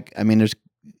 But like, I mean, there's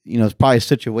probably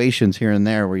situations here and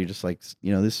there where you're just like,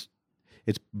 you know, it's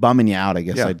bumming you out, I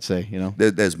guess I'd say, you know.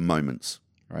 There's moments.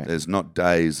 Right. There's not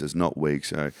days, there's not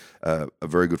weeks. A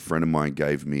very good friend of mine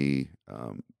gave me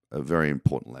a very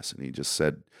important lesson. He just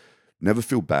said, never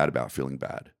feel bad about feeling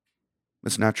bad.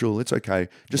 It's natural. It's okay.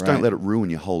 Just don't let it ruin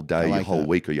your whole day, your whole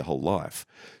week, or your whole life.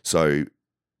 So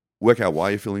work out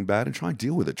why you're feeling bad and try and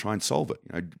deal with it. Try and solve it.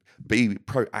 You know, be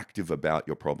proactive about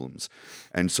your problems.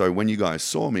 And so when you guys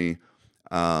saw me,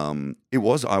 I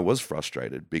was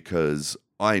frustrated because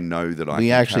I know that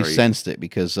we actually sensed it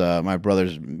because my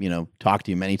brother's, talked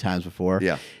to you many times before.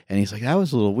 Yeah. And he's like, that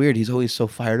was a little weird. He's always so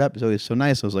fired up. He's always so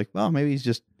nice. I was like, well, maybe he's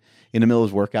just in the middle of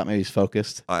his workout. Maybe he's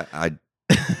focused. I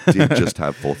did just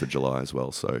have 4th of July as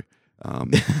well. So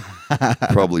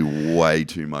probably way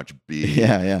too much beer.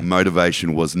 Yeah.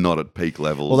 Motivation was not at peak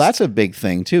levels. Well, that's a big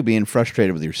thing too. Being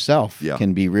frustrated with yourself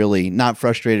can be really not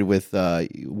frustrated with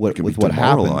what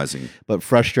happened, but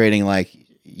frustrating. Like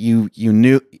you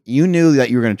knew that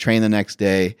you were going to train the next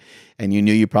day, and you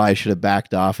knew you probably should have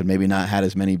backed off and maybe not had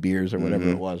as many beers or whatever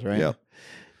it was. Right? Yeah,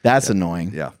 that's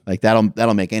annoying. Yeah, like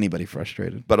that'll make anybody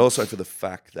frustrated. But also for the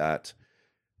fact that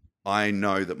I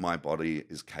know that my body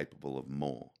is capable of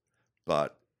more.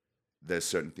 But there's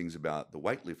certain things about the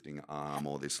weightlifting arm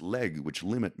or this leg which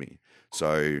limit me.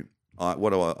 So I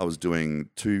was doing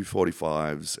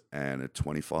 245s and a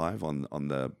 25 on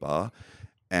the bar,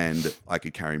 and I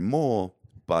could carry more,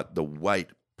 but the weight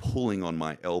pulling on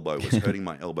my elbow was hurting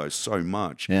my elbow so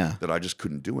much that I just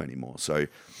couldn't do anymore. So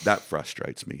that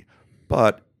frustrates me.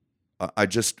 But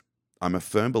I'm a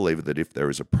firm believer that if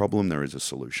there is a problem, there is a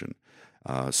solution.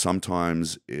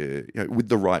 Sometimes with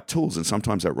the right tools, and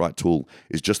sometimes that right tool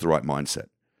is just the right mindset.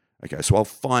 Okay, so I'll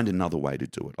find another way to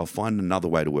do it. I'll find another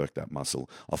way to work that muscle.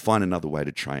 I'll find another way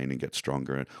to train and get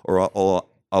stronger, or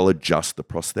I'll adjust the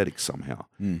prosthetic somehow.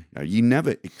 You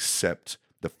never accept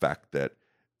the fact that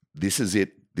this is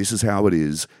it, this is how it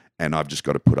is, and I've just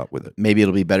got to put up with it. Maybe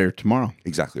it'll be better tomorrow.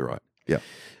 Exactly right. Yeah.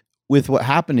 With what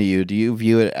happened to you, do you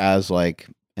view it as like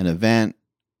an event,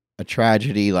 a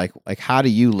tragedy? Like how do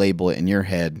you label it in your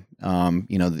head?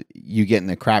 You getting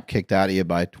the crap kicked out of you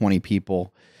by 20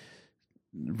 people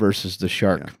versus the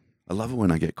shark. Yeah. I love it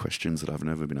when I get questions that I've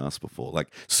never been asked before, like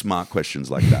smart questions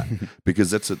like that,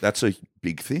 because that's a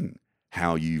big thing,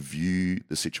 how you view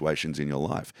the situations in your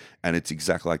life. And it's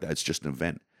exactly like that. It's just an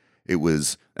event.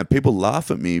 And people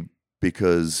laugh at me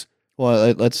because...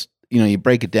 Well, let's, you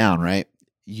break it down, right?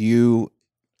 You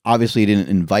obviously didn't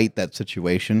invite that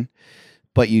situation,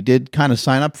 but you did kind of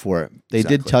sign up for it. They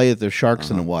did tell you that there's sharks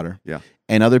in the water. Yeah.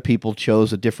 And other people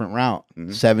chose a different route.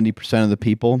 70% of the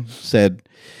people said,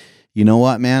 you know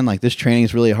what, man? Like, this training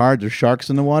is really hard. There's sharks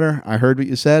in the water. I heard what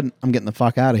you said. I'm getting the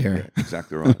fuck out of here. Yeah,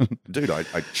 exactly right. Dude, I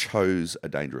chose a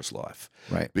dangerous life.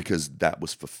 Right. Because that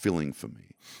was fulfilling for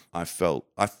me. I felt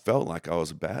like I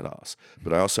was a badass,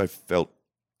 but I also felt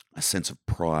a sense of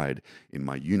pride in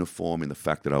my uniform, in the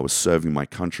fact that I was serving my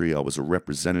country. I was a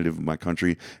representative of my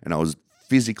country, and I was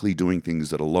physically doing things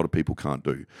that a lot of people can't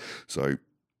do. So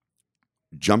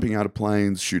jumping out of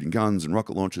planes, shooting guns and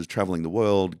rocket launchers, traveling the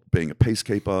world, being a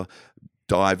peacekeeper,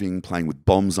 diving, playing with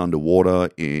bombs underwater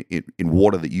in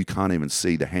water that you can't even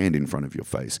see the hand in front of your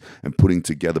face, and putting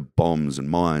together bombs and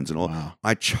mines and all. Wow.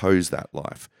 I chose that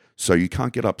life. So you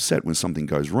can't get upset when something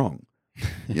goes wrong.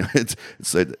 It's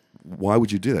why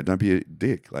would you do that? Don't be a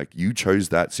dick. Like, you chose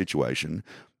that situation.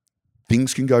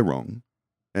 Things can go wrong.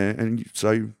 And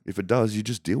so if it does, you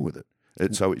just deal with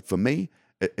it. So for me,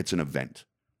 it's an event.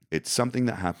 It's something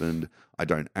that happened. I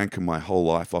don't anchor my whole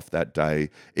life off that day,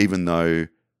 even though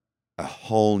a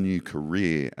whole new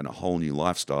career and a whole new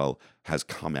lifestyle has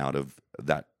come out of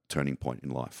that turning point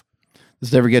in life.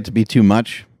 Does it ever get to be too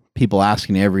much? People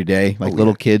asking you every day, like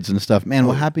little kids and stuff, man,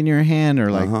 what happened to your hand?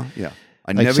 Or like, yeah.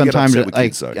 I like never get upset with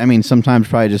kids, though. I mean, sometimes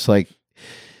probably just like,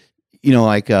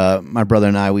 my brother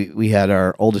and I, we had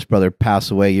our oldest brother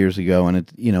pass away years ago,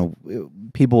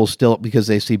 and people still, because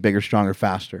they see bigger, stronger,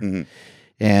 faster. Mm-hmm.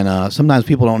 And sometimes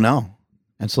people don't know,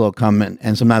 and so they'll come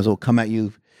and sometimes they'll come at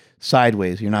you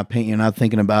sideways. You're not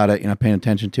thinking about it. You're not paying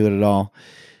attention to it at all.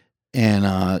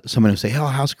 and someone would say, "Oh,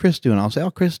 how's Chris doing?" I'll say,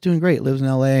 "Oh, Chris is doing great. Lives in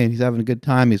L.A. and he's having a good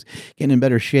time. He's getting in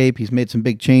better shape. He's made some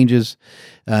big changes."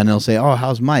 And they'll say, "Oh,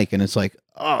 how's Mike?" And it's like,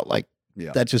 oh, like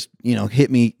that just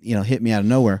hit me out of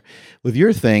nowhere. With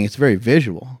your thing, it's very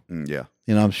visual. Yeah.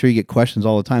 I'm sure you get questions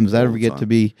all the time. Does that ever get to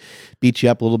beat you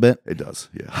up a little bit? It does,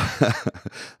 yeah.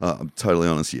 I'm totally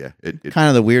honest, yeah. It kind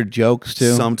of the weird jokes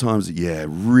too. Sometimes, yeah,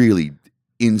 really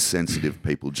insensitive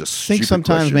people just. I think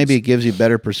sometimes questions. Maybe it gives you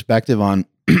better perspective on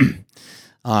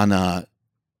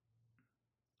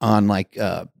like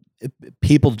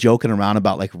people joking around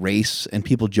about like race and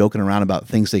people joking around about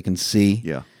things they can see.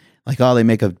 Yeah. Like, oh, they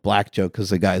make a black joke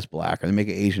because the guy's black, or they make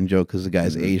an Asian joke because the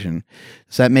guy's Asian.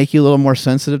 Does that make you a little more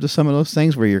sensitive to some of those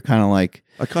things where you're kind of like...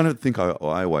 I kind of think I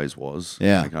always was.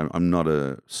 Yeah. Like I'm not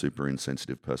a super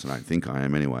insensitive person. I think I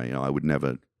am anyway. I would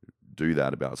never do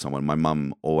that about someone. My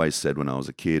mum always said when I was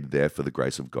a kid, there for the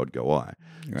grace of God go I.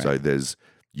 Right. So there's...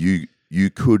 You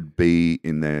could be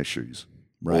in their shoes.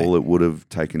 Right. All it would have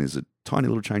taken is a tiny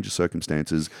little change of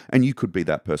circumstances, and you could be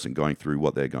that person going through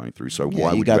what they're going through. So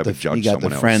why would you ever judge someone else? You got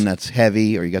the friend that's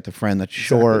heavy, or you got the friend that's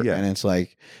short, and it's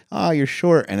like, oh, you're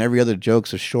short, and every other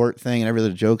joke's a short thing, and every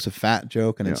other joke's a fat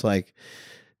joke, and it's like,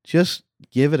 just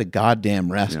give it a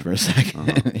goddamn rest for a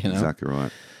second. Exactly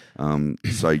right.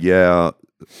 So yeah,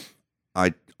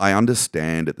 I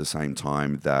understand at the same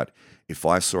time that if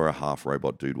I saw a half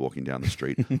robot dude walking down the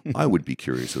street, I would be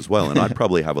curious as well. And I'd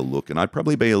probably have a look, and I'd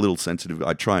probably be a little sensitive.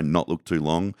 I'd try and not look too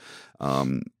long.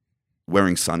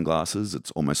 Wearing sunglasses, it's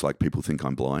almost like people think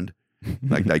I'm blind.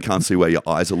 Like they can't see where your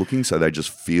eyes are looking, so they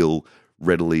just feel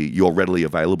you're readily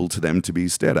available to them to be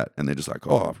stared at. And they're just like,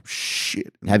 oh,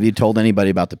 shit. Have you told anybody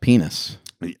about the penis?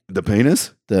 The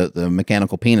penis? The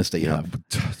mechanical penis that you have.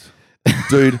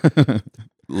 Dude.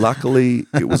 Luckily,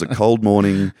 it was a cold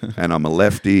morning, and I'm a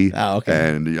lefty. Oh,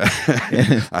 okay. And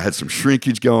I had some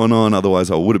shrinkage going on.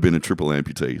 Otherwise, I would have been a triple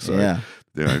amputee. So,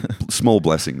 small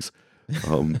blessings.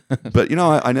 But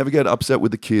I never get upset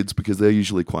with the kids because they're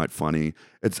usually quite funny.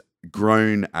 It's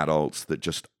grown adults that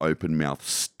just open mouth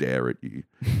stare at you,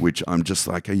 which I'm just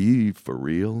like, are you for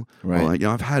real? Right. Or like,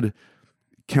 I've had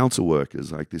council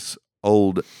workers, like this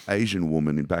old Asian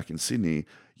woman back in Sydney,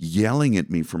 yelling at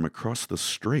me from across the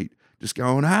street. Just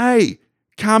going, hey,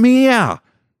 come here.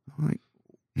 I'm like,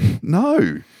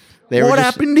 no. What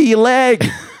happened to your leg?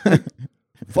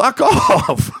 Fuck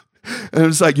off. And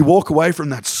it's like you walk away from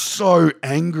that so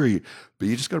angry, but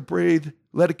you just got to breathe,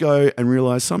 let it go, and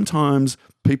realize sometimes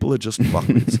people are just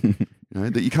fuckwits.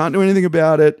 That you can't do anything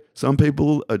about it. Some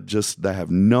people are just, they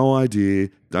have no idea.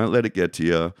 Don't let it get to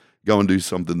you. Go and do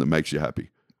something that makes you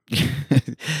happy.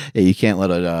 You can't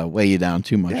let it weigh you down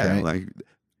too much, right? Like,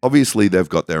 obviously, they've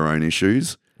got their own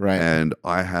issues. Right. And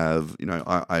I have,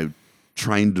 I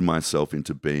trained myself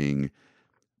into being,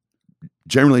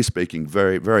 generally speaking,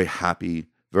 very, very happy,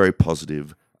 very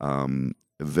positive,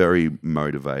 very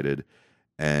motivated.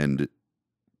 And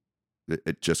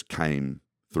it just came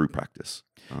through practice.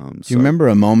 Do you remember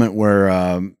a moment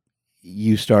where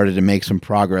you started to make some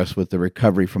progress with the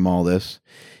recovery from all this,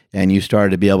 and you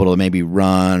started to be able to maybe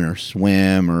run or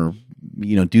swim or,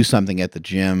 do something at the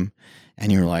gym?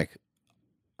 And you're like,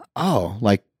 oh,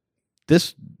 like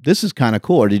this is kind of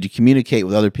cool. Or did you communicate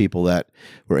with other people that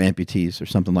were amputees or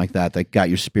something like that got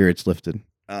your spirits lifted?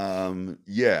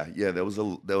 Yeah. There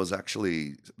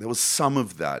was some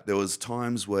of that. There was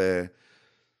times where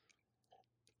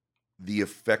the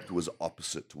effect was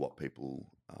opposite to what people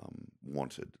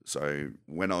wanted. So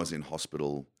when I was in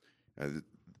hospital,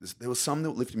 there was some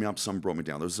that lifted me up, some brought me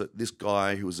down. There was this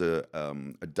guy who was a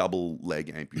double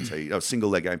leg amputee, a single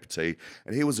leg amputee,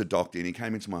 and he was a doctor, and he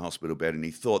came into my hospital bed, and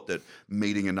he thought that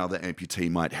meeting another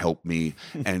amputee might help me.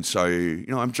 And so,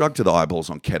 I'm drugged to the eyeballs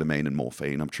on ketamine and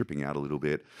morphine. I'm tripping out a little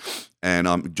bit, and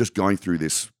I'm just going through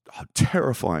this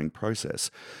terrifying process.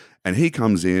 And he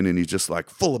comes in and he's just like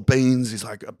full of beans. He's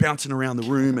like bouncing around the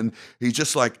room, and he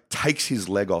just like takes his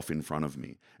leg off in front of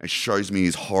me and shows me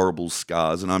his horrible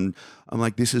scars. And I'm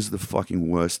like, this is the fucking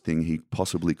worst thing he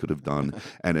possibly could have done.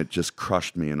 And it just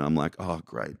crushed me. And I'm like, oh,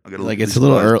 great. I gotta like it's a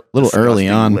little early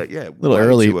on. Yeah, a little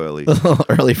early. Too early. A little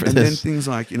early for and this. And then things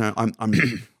like,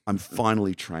 I'm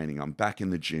finally training. I'm back in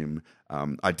the gym.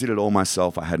 I did it all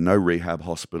myself. I had no rehab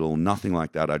hospital, nothing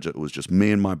like that. It was just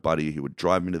me and my buddy who would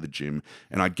drive me to the gym,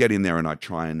 and I'd get in there and I'd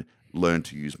try and learn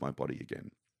to use my body again.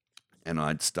 and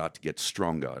I'd start to get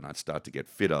stronger and I'd start to get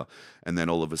fitter. And then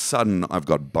all of a sudden, I've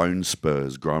got bone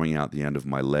spurs growing out the end of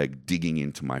my leg, digging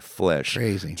into my flesh.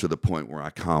 Crazy. To the point where I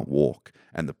can't walk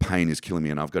and the pain is killing me.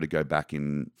 And I've got to go back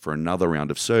in for another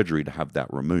round of surgery to have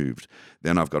that removed.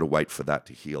 Then I've got to wait for that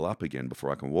to heal up again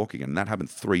before I can walk again. And that happened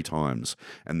 3 times.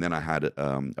 And then I had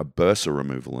a bursa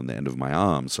removal on the end of my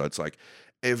arm. So it's like,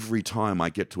 every time I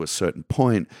get to a certain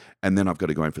point, and then I've got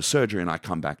to go in for surgery, and I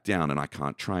come back down, and I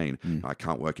can't train. I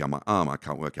can't work out my arm. I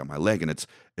can't work out my leg, and it's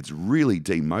really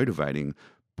demotivating.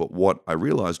 But what I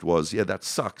realized was, yeah, that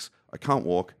sucks. I can't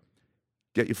walk.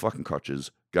 Get your fucking crutches.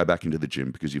 Go back into the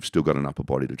gym because you've still got an upper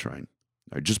body to train.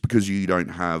 Just because you don't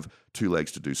have 2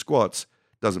 legs to do squats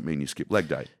doesn't mean you skip leg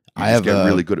day. You just get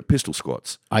really good at pistol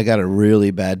squats. I got a really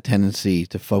bad tendency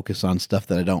to focus on stuff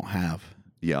that I don't have.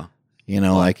 Yeah. You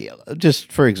know, like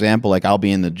just for example, like I'll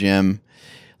be in the gym,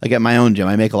 like at my own gym,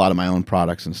 I make a lot of my own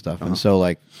products and stuff. And so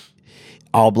like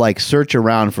I'll like search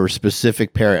around for a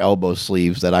specific pair of elbow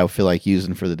sleeves that I feel like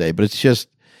using for the day, but it's just,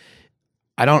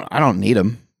 I don't need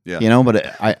them, you know, but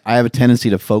I have a tendency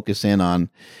to focus in on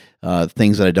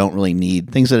things that I don't really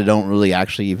need, things that I don't really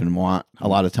actually even want a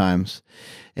lot of times.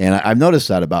 And I've noticed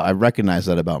that I recognize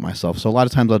that about myself. So a lot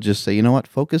of times I'll just say, you know what,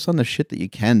 focus on the shit that you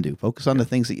can do. Focus on the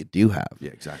things that you do have.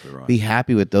 Yeah, exactly right. Be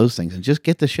happy with those things and just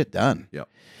get the shit done. Yep.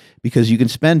 Because you can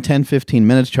spend 10, 15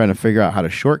 minutes trying to figure out how to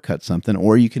shortcut something,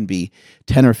 or you can be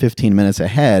 10 or 15 minutes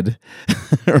ahead,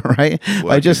 right?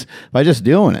 By just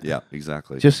doing it. Yeah,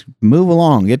 exactly. Just move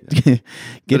along.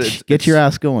 Get your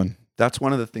ass going. That's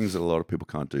one of the things that a lot of people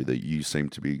can't do that you seem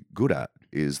to be good at,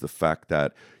 is the fact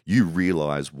that you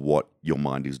realize what your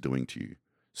mind is doing to you.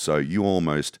 So you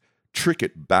almost trick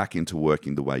it back into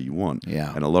working the way you want.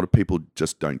 Yeah. And a lot of people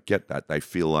just don't get that. They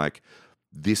feel like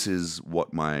this is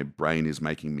what my brain is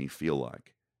making me feel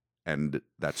like. And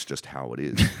that's just how it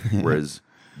is. Whereas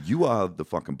you are the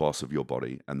fucking boss of your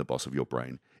body and the boss of your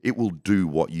brain. It will do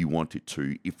what you want it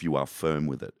to if you are firm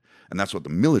with it. And that's what the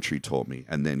military taught me.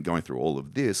 And then going through all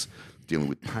of this, dealing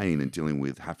with pain and dealing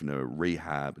with having to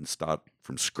rehab and start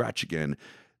from scratch again,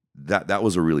 that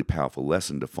was a really powerful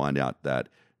lesson to find out that,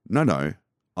 no,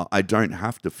 I don't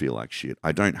have to feel like shit.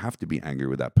 I don't have to be angry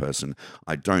with that person.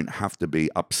 I don't have to be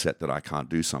upset that I can't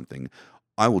do something.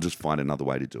 I will just find another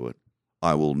way to do it.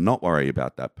 I will not worry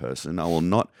about that person. I will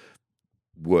not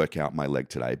work out my leg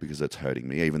today because it's hurting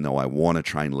me, even though I want to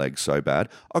train legs so bad.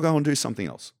 I'll go and do something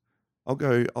else. I'll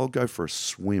go for a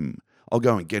swim. I'll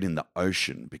go and get in the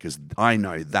ocean because I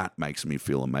know that makes me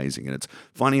feel amazing. And it's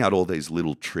finding out all these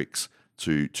little tricks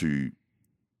to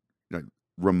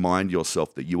remind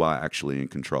yourself that you are actually in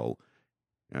control.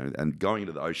 And going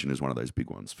into the ocean is one of those big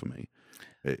ones for me.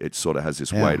 It sort of has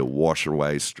this way to wash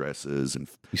away stresses and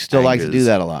you still like to do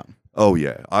that a lot. Oh,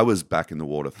 yeah. I was back in the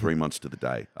water 3 months to the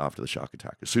day after the shark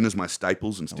attack. As soon as my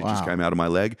staples and stitches came out of my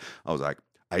leg, I was like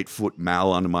 8-foot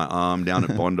mal under my arm down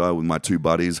at Bondi with my 2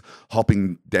 buddies,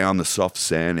 hopping down the soft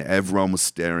sand. Everyone was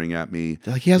staring at me.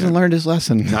 They're like, he hasn't learned his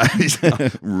lesson. No, he's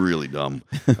really dumb.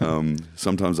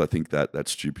 Sometimes I think that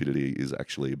stupidity is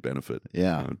actually a benefit.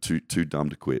 Yeah. Too dumb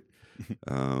to quit.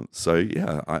 So,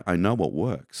 yeah, I know what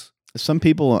works. Some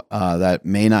people that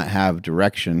may not have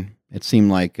direction, it seemed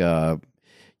like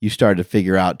you started to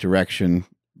figure out direction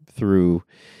through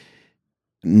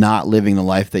not living the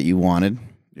life that you wanted,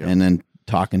 and then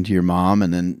talking to your mom,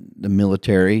 and then the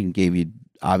military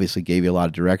obviously gave you a lot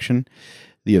of direction.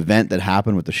 The event that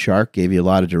happened with the shark gave you a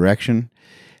lot of direction.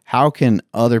 How can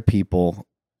other people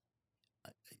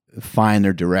find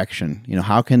their direction? You know,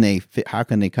 how can they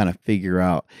kind of figure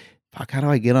out, fuck, how do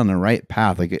I get on the right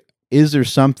path? Like, is there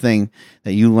something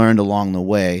that you learned along the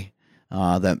way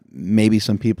that maybe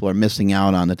some people are missing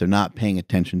out on, that they're not paying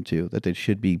attention to, that they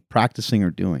should be practicing or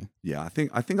doing? Yeah, I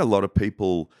think a lot of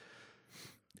people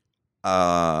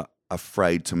are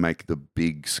afraid to make the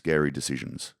big, scary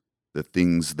decisions, the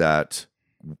things that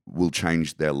will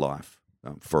change their life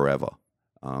forever.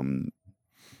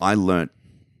 I learnt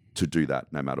to do that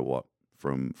no matter what,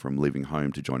 from leaving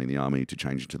home to joining the army to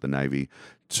changing to the Navy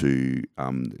to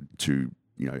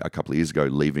a couple of years ago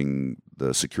leaving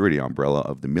the security umbrella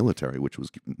of the military, which was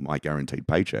my guaranteed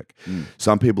paycheck.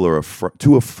 Some people are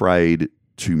too afraid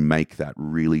to make that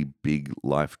really big,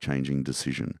 life-changing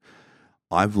decision.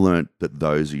 I've learned that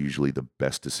those are usually the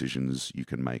best decisions you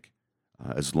can make.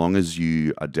 As long as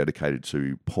you are dedicated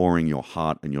to pouring your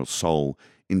heart and your soul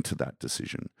into that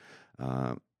decision.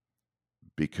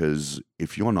 Because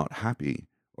if you're not happy,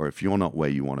 or if you're not where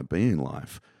you want to be in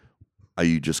life, are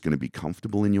you just going to be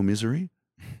comfortable in your misery?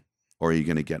 Or are you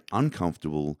going to get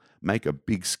uncomfortable, make a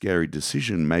big, scary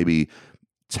decision, maybe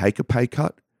take a pay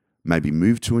cut, maybe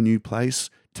move to a new place,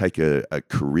 take a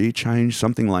career change,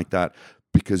 something like that,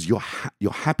 because your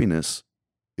happiness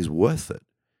is worth it.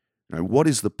 You know, what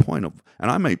is the point of? And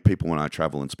I meet people when I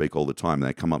travel and speak all the time. And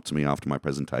they come up to me after my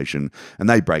presentation and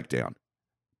they break down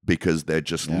because they're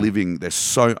just living. They're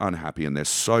so unhappy and they're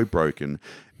so broken.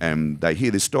 And they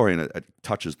hear this story and it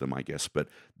touches them, I guess. But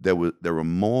there were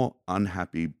more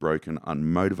unhappy, broken,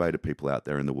 unmotivated people out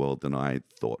there in the world than I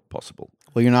thought possible.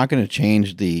 Well, you're not going to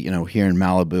change here in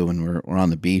Malibu when we're on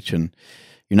the beach, and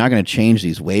you're not going to change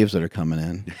these waves that are coming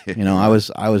in. I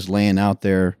was laying out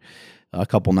there a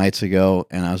couple nights ago,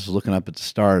 and I was looking up at the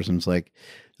stars, and it's like,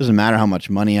 it doesn't matter how much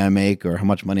money I make or how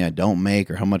much money I don't make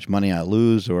or how much money I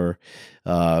lose or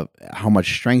how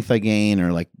much strength I gain,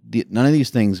 or like none of these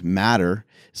things matter.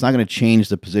 It's not going to change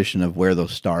the position of where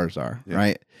those stars are,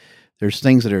 right? There's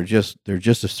things that are they're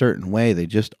just a certain way. They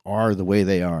just are the way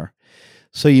they are.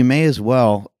 So you may as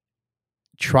well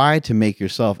try to make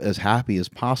yourself as happy as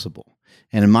possible.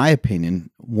 And in my opinion,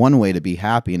 one way to be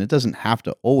happy, and it doesn't have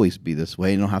to always be this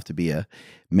way, you don't have to be a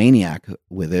maniac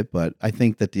with it, but I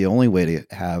think that the only way to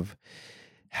have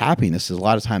happiness is a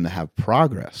lot of time to have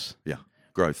progress. Yeah,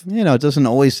 growth. It doesn't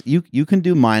always, you can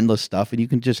do mindless stuff and you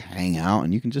can just hang out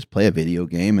and you can just play a video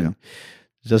game, and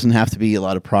it doesn't have to be a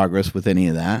lot of progress with any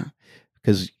of that,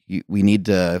 because we need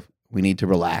to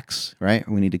relax, right?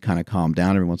 We need to kind of calm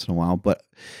down every once in a while. But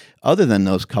other than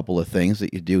those couple of things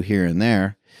that you do here and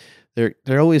there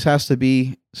always has to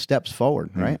be steps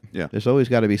forward, right? Yeah. There's always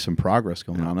got to be some progress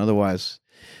going on. Otherwise,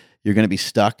 you're going to be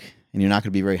stuck and you're not going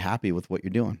to be very happy with what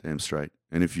you're doing. Damn straight.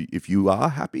 And if you are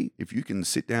happy, if you can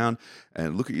sit down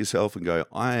and look at yourself and go,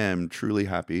 I am truly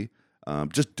happy,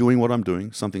 just doing what I'm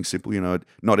doing, something simple.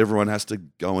 Not everyone has to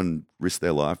go and risk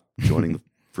their life joining the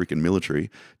freaking military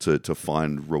to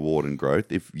find reward and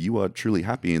growth. If you are truly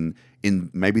happy in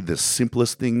maybe the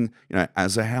simplest thing,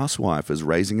 as a housewife, as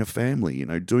raising a family,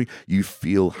 you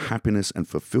feel happiness and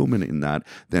fulfillment in that,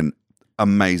 then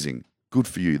amazing. Good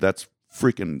for you. That's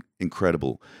freaking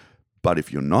incredible. But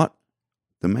if you're not,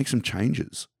 then make some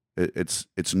changes.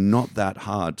 It's not that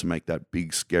hard to make that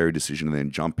big scary decision and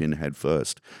then jump in head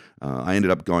first. I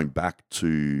ended up going back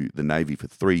to the Navy for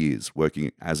 3 years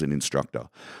working as an instructor.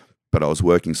 But I was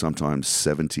working sometimes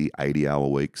 70, 80-hour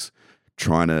weeks,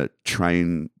 trying to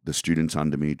train the students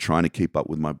under me, trying to keep up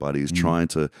with my buddies, trying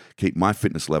to keep my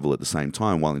fitness level at the same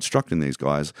time while instructing these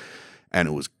guys. And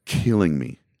it was killing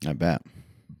me. I bet.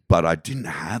 But I didn't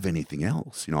have anything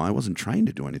else. I wasn't trained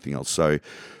to do anything else. So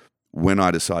when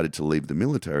I decided to leave the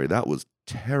military, that was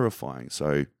terrifying.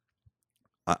 So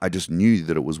I just knew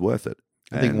that it was worth it.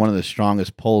 I think one of the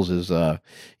strongest pulls is, it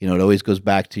always goes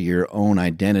back to your own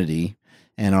identity.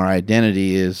 And our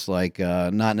identity is like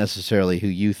not necessarily who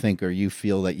you think or you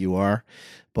feel that you are,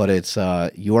 but it's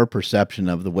your perception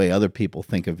of the way other people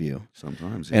think of you.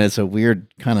 Sometimes. And it's a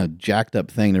weird kind of jacked up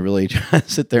thing to really try to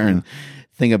sit there and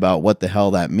think about what the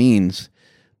hell that means.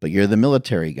 But you're the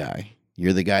military guy.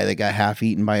 You're the guy that got half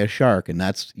eaten by a shark, and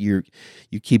that's you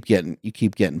keep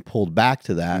getting pulled back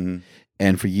to that. Mm-hmm.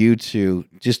 And for you to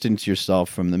distance yourself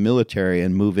from the military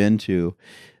and move into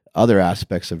other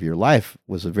aspects of your life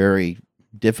was a very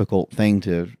difficult thing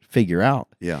to figure out.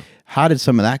 Yeah. How did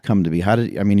some of that come to be?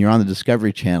 You're on the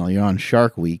Discovery Channel, you're on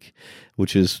Shark Week,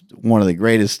 which is one of the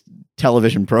greatest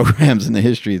television programs in the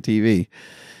history of TV.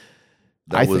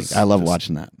 I love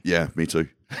watching that. Yeah, me too.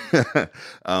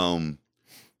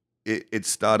 It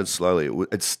started slowly.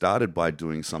 It started by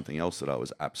doing something else that I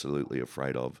was absolutely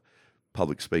afraid of,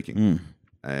 public speaking.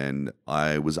 And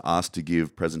I was asked to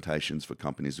give presentations for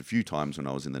companies a few times when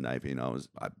I was in the Navy, and I'm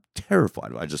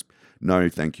terrified. No,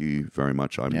 thank you very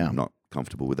much. I'm not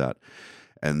comfortable with that.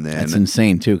 And then that's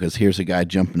insane too, because here's a guy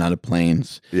jumping out of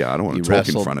planes. Yeah, I don't want to talk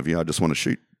in front of you. I just want to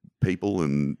shoot people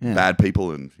and bad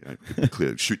people, and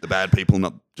clearly shoot the bad people,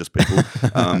 not just people.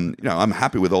 I'm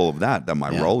happy with all of that. That's my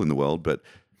role in the world, but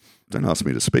don't ask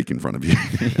me to speak in front of you.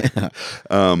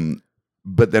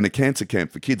 But then a cancer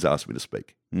camp for kids asked me to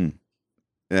speak.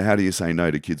 How do you say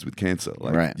no to kids with cancer?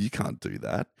 You can't do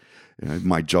that.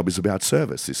 My job is about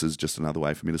service. This is just another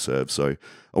way for me to serve. So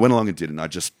I went along and did it, and I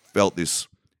just felt this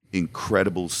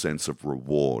incredible sense of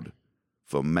reward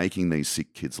for making these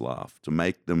sick kids laugh, to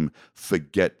make them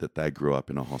forget that they grew up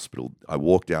in a hospital. I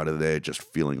walked out of there just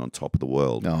feeling on top of the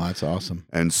world. Oh, that's awesome.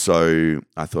 And so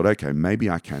I thought, okay, maybe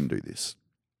I can do this.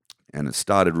 And it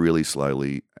started really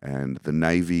slowly, and the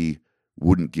Navy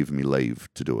wouldn't give me leave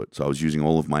to do it. So I was using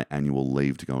all of my annual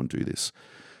leave to go and do this.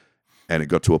 And it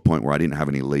got to a point where I didn't have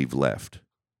any leave left.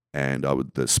 And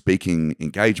the speaking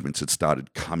engagements had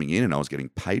started coming in, and I was getting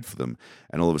paid for them.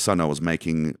 And all of a sudden I was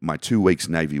making my 2 weeks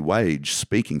Navy wage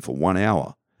speaking for 1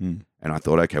 hour. And I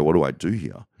thought, okay, what do I do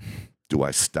here? Do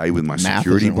I stay with my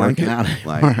security blanket?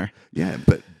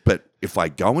 But if I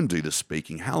go and do the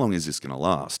speaking, how long is this going to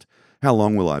last? How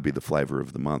long will I be the flavor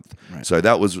of the month? Right. So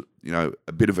that was,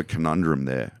 a bit of a conundrum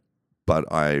there.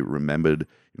 But I remembered,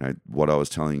 what I was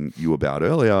telling you about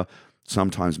earlier.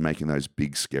 Sometimes making those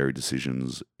big, scary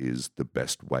decisions is the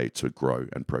best way to grow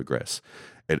and progress.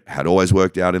 It had always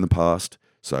worked out in the past,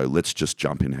 so let's just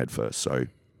jump in head first. So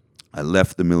I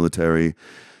left the military,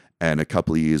 and a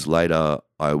couple of years later,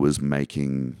 I was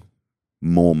making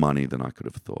more money than I could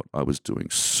have thought. I was doing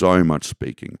so much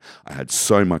speaking. I had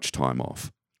so much time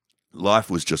off. Life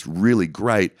was just really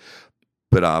great,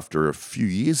 but after a few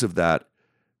years of that,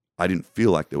 I didn't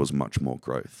feel like there was much more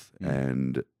growth.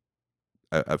 And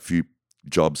a few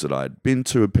jobs that I'd been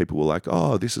to, people were like,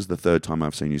 "Oh, this is the third time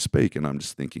I've seen you speak," and I'm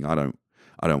just thinking, I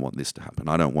don't want this to happen.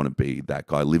 I don't want to be that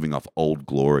guy living off old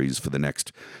glories for the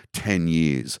next 10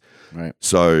 years. Right.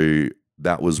 So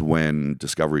that was when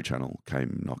Discovery Channel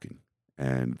came knocking,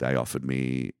 and they offered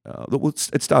me.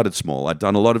 It started small. I'd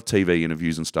done a lot of TV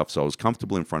interviews and stuff, so I was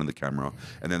comfortable in front of the camera.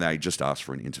 And then they just asked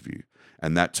for an interview,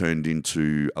 and that turned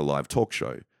into a live talk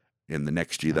show. And the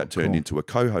next year, that turned into a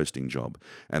co-hosting job,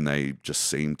 and they just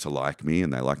seemed to like me,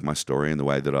 and they liked my story and the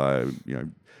way that I,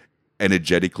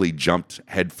 energetically jumped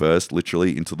headfirst,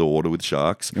 literally into the water with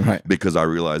sharks, right. because I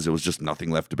realized there was just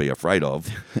nothing left to be afraid of.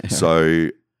 So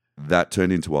that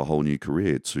turned into a whole new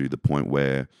career, to the point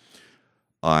where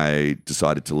I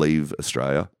decided to leave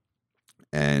Australia,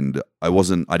 and I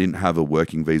didn't have a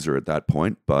working visa at that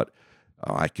point, but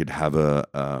I could have a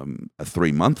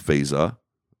 3-month visa.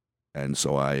 And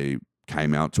so I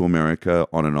came out to America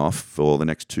on and off for the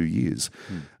next 2 years.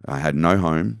 I had no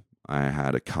home. I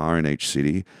had a car in each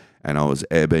city, and I was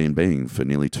Airbnb-ing for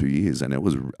nearly 2 years. And it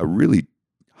was a really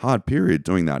hard period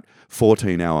doing that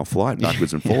 14-hour flight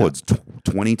backwards and forwards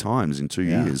 20 times in 2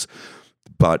 years.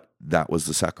 But that was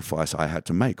the sacrifice I had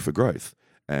to make for growth.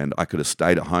 And I could have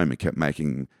stayed at home and kept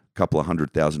making a couple of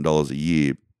 $100,000 a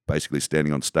year, basically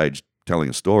standing on stage telling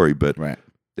a story. But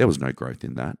there was no growth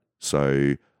in that.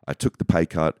 So I took the pay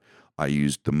cut. I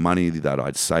used the money that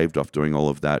I'd saved off doing all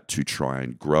of that to try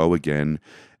and grow again.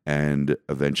 And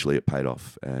eventually it paid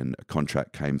off. And a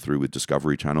contract came through with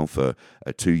Discovery Channel for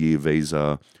a 2-year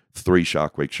visa, 3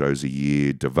 Shark Week shows a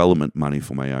year, development money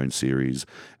for my own series.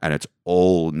 And it's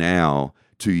all now,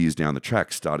 2 years down the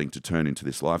track, starting to turn into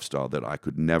this lifestyle that I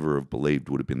could never have believed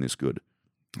would have been this good.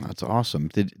 That's awesome.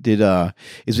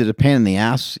 Is it a pain in the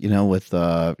ass, with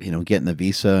getting the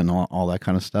visa and all that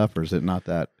kind of stuff, or is it not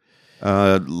that?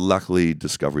 Luckily,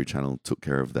 Discovery Channel took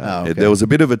care of that. Oh, okay. There was a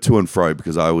bit of a to and fro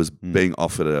because I was being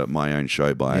offered my own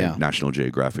show by National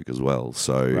Geographic as well.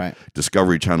 So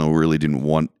Discovery Channel really didn't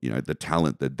want the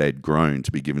talent that they'd grown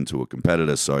to be given to a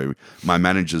competitor. So my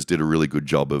managers did a really good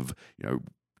job of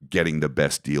getting the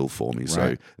best deal for me.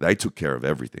 So they took care of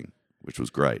everything, which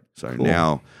was great. So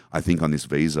now I think on this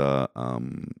visa,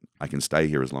 I can stay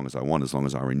here as long as I want, as long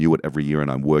as I renew it every year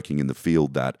and I'm working in the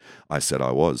field that I said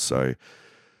I was. So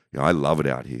I love it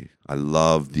out here. I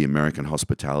love the American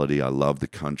hospitality. I love the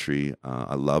country.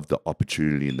 I love the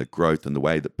opportunity and the growth and the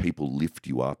way that people lift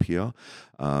you up here.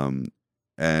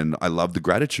 And I love the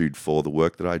gratitude for the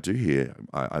work that I do here.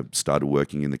 I've started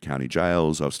working in the county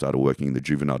jails. I've started working in the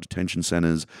juvenile detention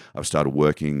centers. I've started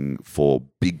working for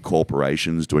big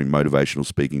corporations, doing motivational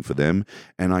speaking for them.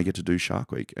 And I get to do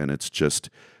Shark Week. And it's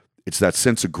that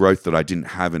sense of growth that I didn't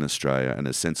have in Australia, and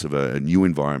a sense of a new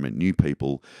environment, new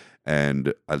people.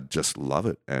 And I just love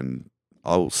it. And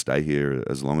I'll stay here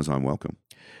as long as I'm welcome.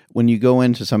 When you go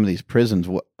into some of these prisons,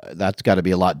 that's got to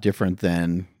be a lot different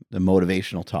than the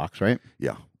motivational talks, right?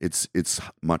 Yeah, it's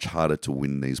much harder to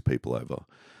win these people over.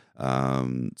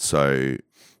 So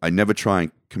I never try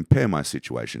and compare my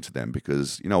situation to them,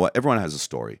 because you know what? Everyone has a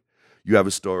story. You have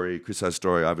a story, Chris has a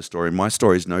story, I have a story. My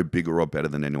story is no bigger or better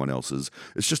than anyone else's.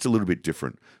 It's just a little bit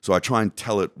different. So I try and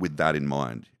tell it with that in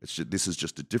mind. This is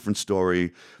just a different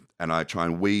story, and I try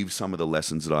and weave some of the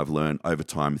lessons that I've learned over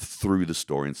time through the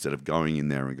story, instead of going in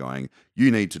there and going, you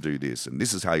need to do this, and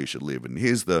this is how you should live, and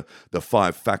here's the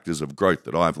 5 factors of growth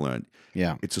that I've learned.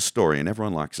 Yeah. It's a story, and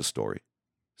everyone likes a story.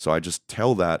 So I just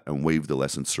tell that and weave the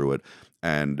lessons through it,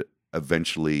 and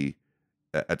eventually,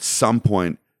 at some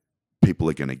point, people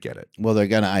are going to get it. Well, they're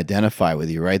going to identify with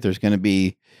you, right? There's going to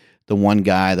be the one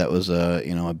guy that was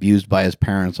abused by his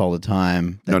parents all the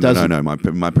time. No.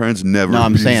 My parents never. No,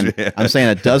 I'm saying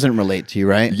it doesn't relate to you,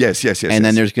 right? Yes. And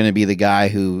then there's going to be the guy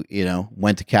who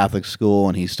went to Catholic school,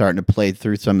 and he's starting to play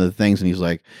through some of the things, and he's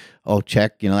like, "Oh,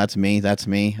 check, that's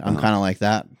me. I'm kind of like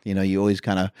that." You always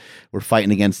kind of we're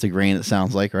fighting against the grain. It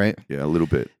sounds like, right? Yeah, a little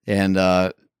bit. And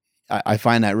I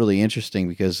find that really interesting,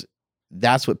 because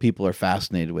that's what people are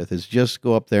fascinated with, is just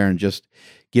go up there and just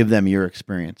give them your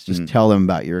experience. Just tell them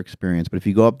about your experience. But if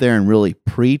you go up there and really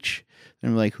preach,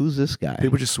 they're like, who's this guy?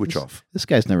 People just switch off. This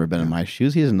guy's never been in my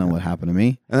shoes. He doesn't know what happened to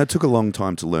me. And it took a long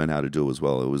time to learn how to do as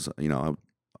well. It was,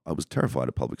 I was terrified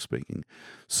of public speaking.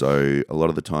 So a lot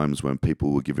of the times when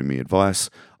people were giving me advice,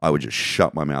 I would just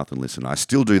shut my mouth and listen. I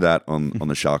still do that on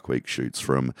the Shark Week shoots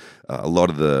from a lot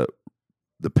of the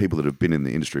people that have been in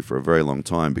the industry for a very long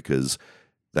time, because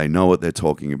they know what they're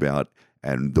talking about.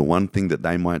 And the one thing that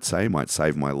they might say might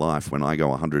save my life when I go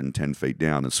 110 feet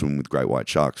down and swim with great white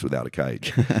sharks without a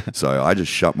cage. So I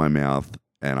just shut my mouth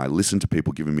and I listen to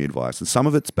people giving me advice. And some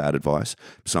of it's bad advice,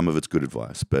 some of it's good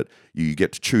advice, but you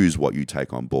get to choose what you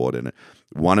take on board. And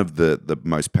one of the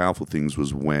most powerful things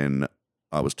was when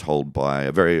I was told by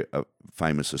a very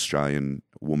famous Australian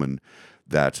woman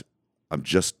that I'm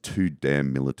just too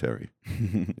damn military.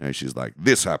 She's like,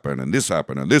 this happened and this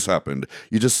happened and this happened.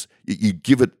 You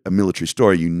give it a military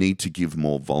story. You need to give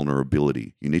more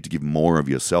vulnerability. You need to give more of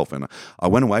yourself. And I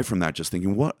went away from that just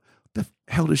thinking, what the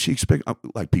hell does she expect?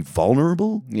 Like, be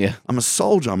vulnerable? Yeah. I'm a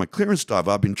soldier. I'm a clearance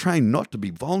diver. I've been trained not to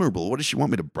be vulnerable. What does she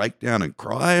want me to break down and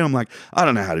cry? And I'm like, I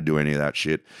don't know how to do any of that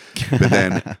shit. But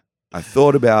then I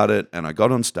thought about it and I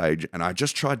got on stage and I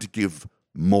just tried to give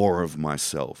more of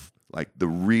myself. Like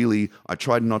I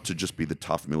tried not to just be the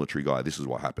tough military guy. This is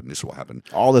what happened. This is what happened.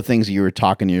 All the things you were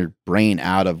talking your brain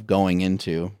out of going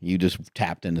into, you just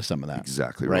tapped into some of that.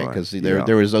 Exactly right. Because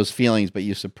there was those feelings, but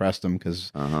you suppressed them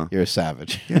because you're a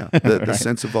savage. Yeah, the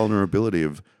sense of vulnerability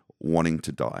of wanting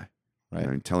to die.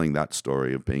 Right. Telling that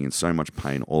story of being in so much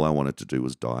pain, all I wanted to do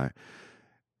was die.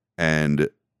 And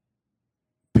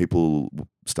people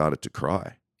started to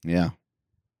cry. Yeah.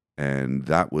 And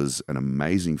that was an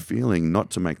amazing feeling, not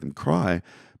to make them cry,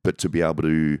 but to be able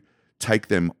to take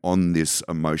them on this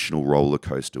emotional roller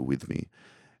coaster with me.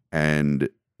 And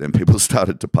then people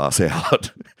started to pass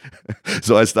out.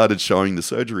 So I started showing the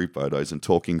surgery photos and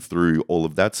talking through all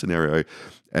of that scenario.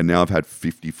 And now I've had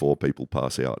 54 people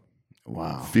pass out.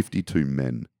 Wow. 52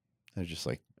 men. They're just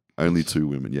like... Only 2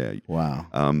 women, yeah.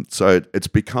 Wow. So it's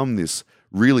become this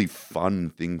really fun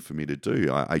thing for me to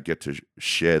do. I get to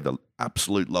share the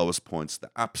absolute lowest points, the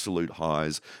absolute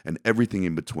highs, and everything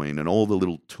in between, and all the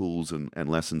little tools and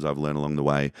lessons I've learned along the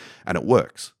way. And it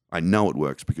works. I know it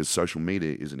works because social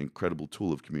media is an incredible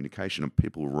tool of communication, and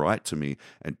people write to me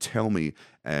and tell me,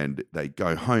 and they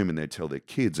go home and they tell their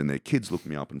kids, and their kids look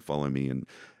me up and follow me. And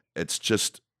it's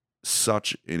just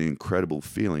such an incredible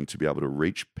feeling to be able to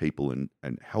reach people and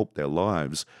help their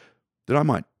lives that I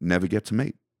might never get to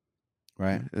meet.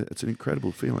 Right. It's an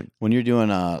incredible feeling. When you're doing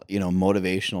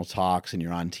motivational talks and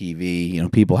you're on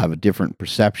TV, people have a different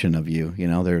perception of you.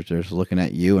 They're looking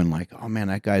at you and like, oh man,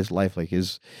 that guy's life, like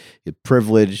is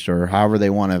privileged, or however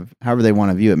they want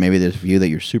to view it. Maybe there's a view that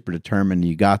you're super determined,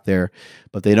 you got there,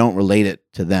 but they don't relate it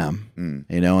to them.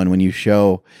 And when you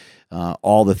show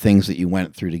all the things that you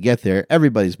went through to get there,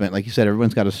 everybody's been, like you said,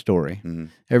 everyone's got a story.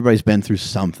 Everybody's been through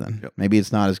something. Yep. Maybe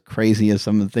it's not as crazy as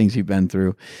some of the things you've been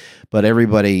through, but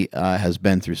everybody has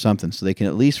been through something, so they can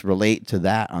at least relate to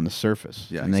that on the surface.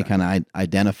 Yeah, and exactly. They kind of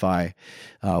identify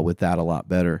with that a lot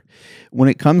better. When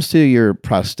it comes to your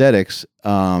prosthetics,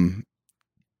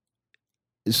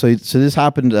 so this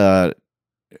happened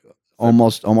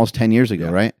almost 10 years ago,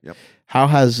 right? Yep. How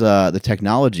has the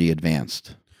technology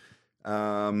advanced?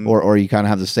 Or you kind of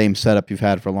have the same setup you've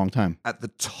had for a long time? At the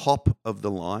top of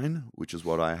the line, which is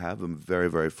what I have, I'm very,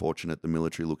 very fortunate. The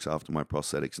military looks after my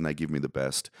prosthetics and they give me the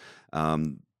best.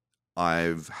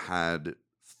 I've had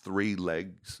 3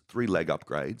 leg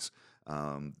upgrades.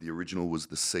 The original was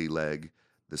the C leg.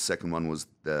 The second one was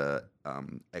the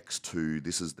X2.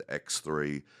 This is the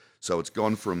X3. So it's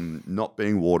gone from not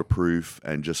being waterproof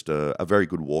and just a very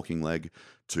good walking leg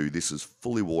to this is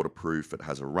fully waterproof. It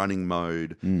has a running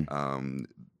mode.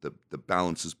 The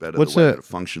balance is better. What's the way that it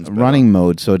functions better. Running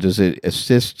mode? So does it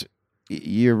assist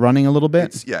you're running a little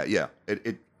bit? Yeah.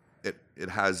 It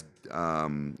has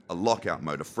a lockout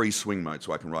mode, a free swing mode,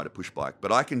 so I can ride a push bike.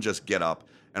 But I can just get up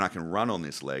and I can run on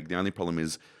this leg. The only problem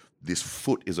is this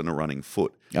foot isn't a running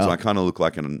foot. So I kind of look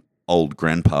like an old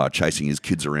grandpa chasing his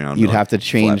kids around. You'd have to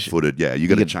change. Flat-footed, yeah. You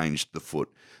got to change the foot.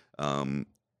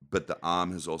 But the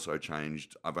arm has also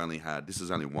changed. This is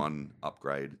only one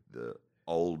upgrade. The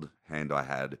old hand I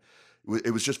had,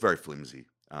 it was just very flimsy.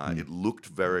 It looked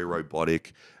very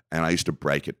robotic, and I used to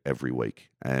break it every week.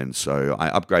 And so I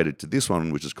upgraded to this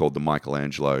one, which is called the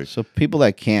Michelangelo. So people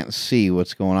that can't see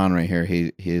what's going on right here,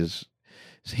 his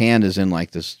hand is in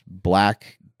like this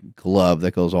black glove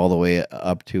that goes all the way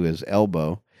up to his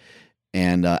elbow.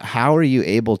 And how are you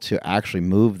able to actually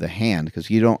move the hand? Because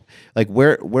you don't like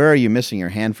where are you missing your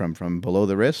hand from below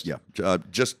the wrist? Yeah,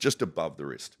 just above the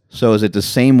wrist. So is it the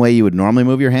same way you would normally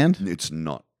move your hand? It's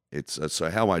not. It's so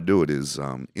how I do it is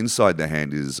inside the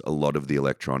hand is a lot of the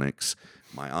electronics.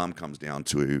 My arm comes down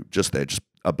to just there, just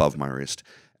above my wrist,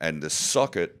 and the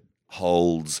socket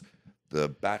holds the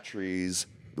batteries,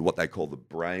 what they call the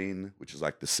brain, which is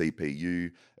like the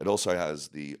CPU. It also has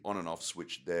the on and off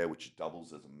switch there, which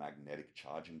doubles as a magnetic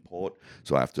charging port.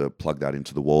 So I have to plug that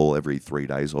into the wall every 3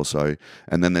 days or so.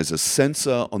 And then there's a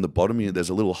sensor on the bottom here. There's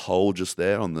a little hole just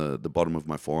there on the bottom of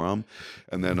my forearm.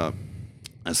 And then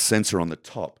a sensor on the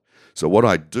top. So what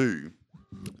I do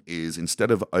is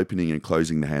instead of opening and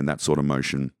closing the hand, that sort of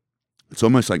motion, it's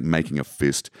almost like making a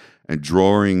fist and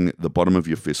drawing the bottom of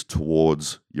your fist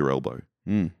towards your elbow.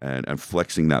 And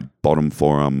flexing that bottom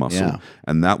forearm muscle. Yeah.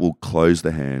 And that will close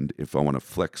the hand. If I want to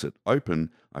flex it open,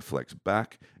 I flex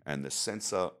back, and the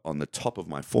sensor on the top of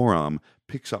my forearm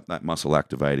picks up that muscle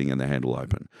activating, and the hand will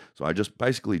open. So I just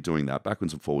basically doing that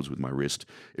backwards and forwards with my wrist.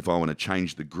 If I want to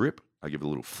change the grip, I give it a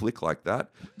little flick like that.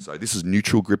 So this is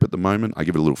neutral grip at the moment. I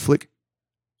give it a little flick.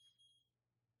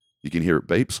 You can hear it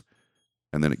beeps,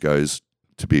 and then it goes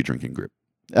to beer drinking grip.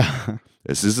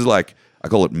 This is like, I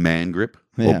call it man grip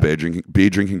or beer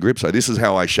drinking grip. So this is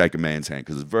how I shake a man's hand,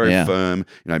 because it's very firm.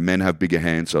 You know, men have bigger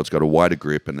hands, so it's got a wider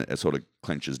grip and it sort of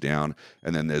clenches down.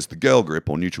 And then there's the girl grip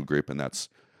or neutral grip, and that's,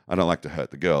 I don't like to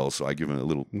hurt the girls, so I give them a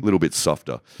little bit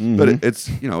softer. But it's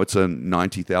it's a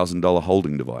 $90,000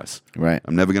 holding device. Right.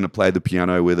 I'm never going to play the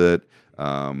piano with it.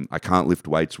 I can't lift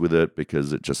weights with it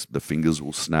because the fingers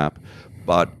will snap.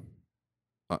 But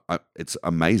it's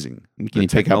amazing. Can you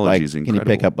pick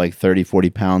up like 30, 40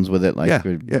 pounds with it? Like, yeah,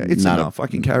 it's enough. I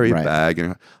can carry a bag,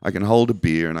 and I can hold a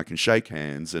beer, and I can shake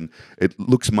hands, and it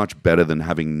looks much better than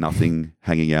having nothing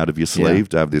hanging out of your sleeve.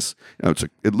 To have this,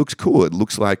 it looks cool. It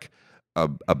looks like a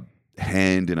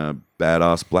hand in a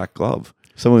badass black glove.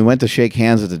 So when we went to shake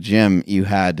hands at the gym, you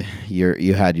had your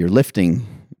lifting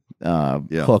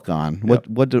hook on.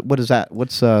 What is that?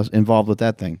 What's involved with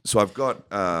that thing? So I've got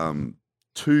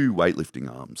 2 weightlifting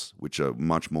arms, which are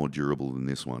much more durable than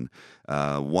this one.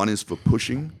 One is for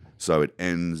pushing, so it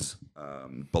ends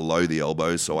below the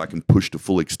elbows, so I can push to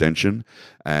full extension,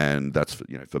 and that's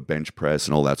for bench press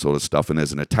and all that sort of stuff. And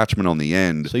there's an attachment on the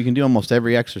end, so you can do almost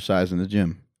every exercise in the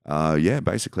gym. Yeah,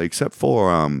 basically, except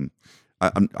for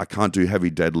I can't do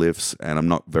heavy deadlifts, and I'm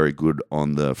not very good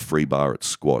on the free bar at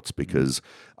squats because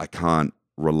I can't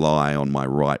rely on my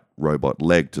right robot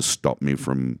leg to stop it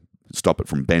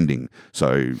from bending.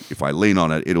 So if I lean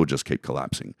on it, it'll just keep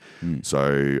collapsing.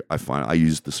 So I find I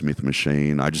use the Smith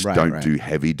machine. I just don't do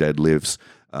heavy deadlifts,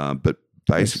 but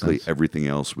basically everything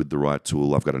else with the right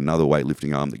tool. I've got another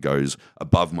weightlifting arm that goes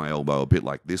above my elbow, a bit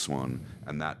like this one,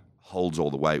 and that holds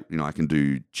all the weight. I can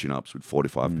do chin-ups with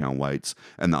 45-pound weights,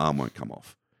 and the arm won't come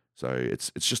off. So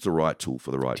it's just the right tool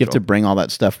for the right job. Do you have to bring all that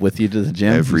stuff with you to the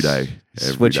gym? Every day.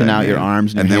 Switching out your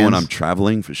arms and then when I'm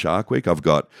traveling for Shark Week, I've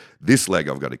got this leg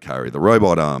I've got to carry, the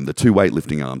robot arm, the 2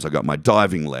 weightlifting arms. I've got my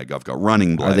diving leg. I've got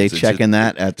running blades. Are they checking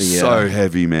that at the so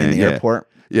heavy, man. in the airport?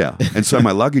 Yeah. And so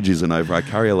my luggage isn't over. I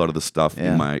carry a lot of the stuff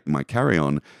in my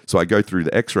carry-on. So I go through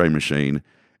the x-ray machine,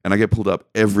 and I get pulled up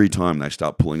every time they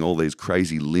start pulling all these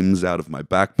crazy limbs out of my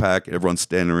backpack. Everyone's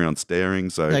standing around staring.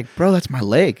 So like, bro, that's my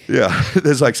leg. Yeah.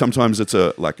 There's sometimes it's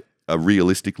a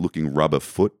realistic looking rubber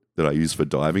foot that I use for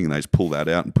diving, and they just pull that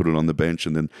out and put it on the bench,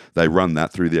 and then they run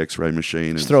that through the x-ray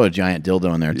machine. Just throw a giant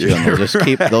dildo in there too, and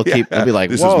they'll be like,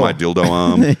 this whoa. is my dildo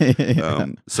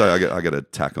arm. So I got to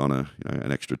tack on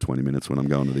an extra 20 minutes when I'm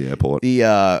going to the airport.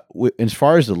 As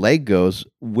far as the leg goes,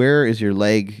 where is your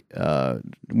leg?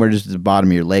 Where does the bottom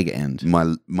of your leg end?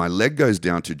 My leg goes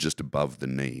down to just above the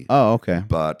knee. Oh, okay.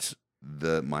 But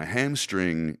my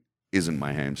hamstring isn't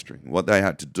my hamstring. What they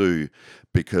had to do,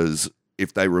 because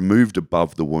if they removed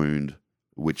above the wound,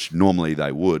 which normally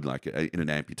they would, like in an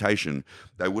amputation,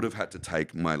 they would have had to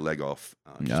take my leg off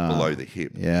just below the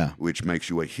hip, which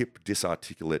makes you a hip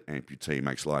disarticulate amputee.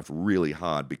 Makes life really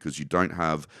hard because you don't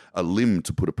have a limb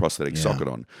to put a prosthetic socket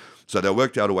on. So they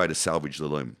worked out a way to salvage the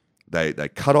limb. They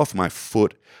cut off my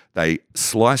foot. They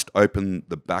sliced open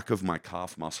the back of my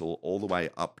calf muscle all the way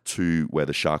up to where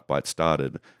the shark bite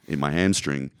started in my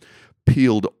hamstring,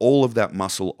 peeled all of that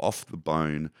muscle off the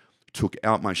bone, took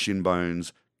out my shin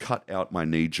bones, cut out my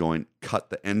knee joint, cut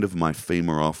the end of my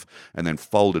femur off, and then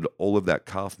folded all of that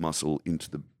calf muscle into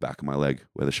the back of my leg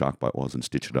where the shark bite was and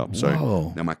stitched it up.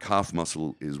 So now my calf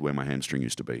muscle is where my hamstring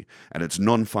used to be. And it's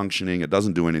non-functioning. It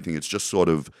doesn't do anything. It's just sort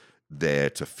of there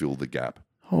to fill the gap.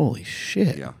 Holy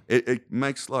shit. Yeah. It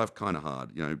makes life kind of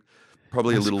hard.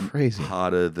 Probably a little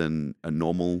harder than a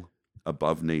normal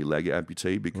above knee leg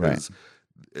amputee because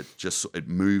it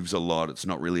moves a lot. It's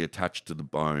not really attached to the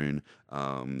bone.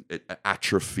 It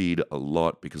atrophied a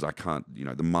lot because I can't,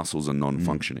 the muscles are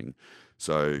non-functioning.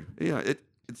 So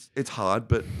it's hard,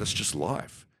 but that's just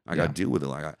life. I got to deal with it.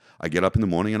 Like I get up in the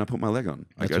morning and I put my leg on.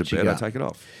 I go to bed, I take it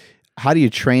off. How do you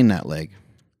train that leg?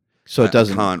 So it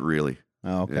doesn't. I can't really.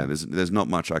 Oh, okay. Yeah, there's not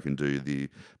much I can do. The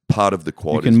part of the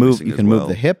quad you can is move. missing You as can well. move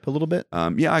the hip a little bit.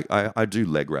 I do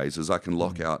leg raises. I can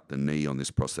lock out the knee on this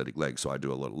prosthetic leg, so I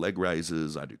do a lot of leg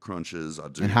raises. I do crunches.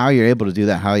 And how are you able to do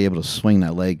that? How are you able to swing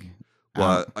that leg?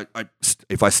 Well,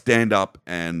 if I stand up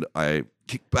and I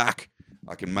kick back,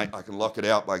 I can lock it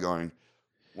out by going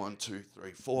 1, 2,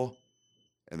 3, 4,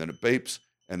 and then it beeps,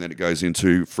 and then it goes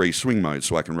into free swing mode,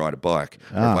 so I can ride a bike.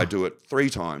 Or if I do it 3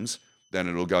 times, then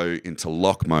it'll go into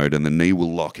lock mode, and the knee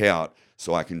will lock out,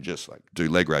 so I can just do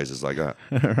leg raises like that.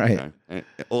 Right. And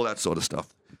all that sort of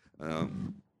stuff.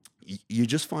 You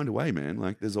just find a way, man.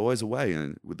 Like there's always a way,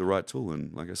 and with the right tool.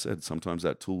 And like I said, sometimes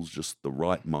that tool's just the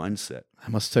right mindset. It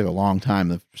must take a long time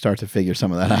to start to figure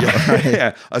some of that out. Yeah, right?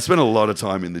 yeah. I spent a lot of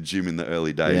time in the gym in the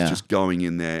early days, just going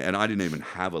in there, and I didn't even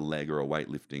have a leg or a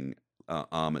weightlifting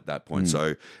arm at that point.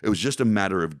 So it was just a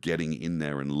matter of getting in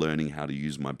there and learning how to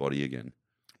use my body again.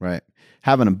 Right.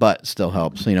 Having a butt still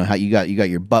helps. How you got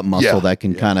your butt muscle that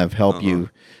can kind of help you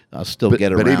still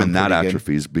get around. But even that pretty good.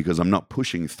 atrophies because I'm not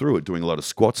pushing through it, doing a lot of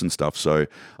squats and stuff. So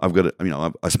I've got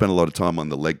to, I spent a lot of time on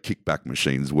the leg kickback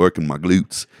machines, working my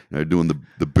glutes, doing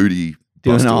the booty,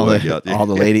 doing all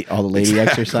the lady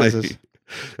exercises.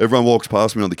 Everyone walks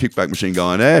past me on the kickback machine,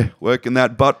 going, "Hey, working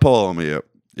that butt pole." I'm here.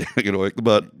 Yeah, I got to work the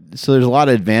butt. So there's a lot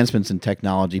of advancements in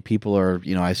technology. People are,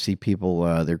 I see people,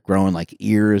 they're growing like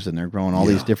ears and they're growing all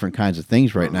these different kinds of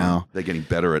things right now. They're getting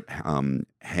better at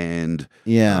hand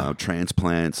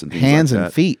transplants and things hands like that.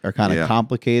 And feet are kind of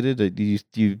complicated. Do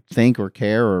you think or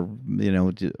care or,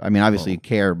 obviously you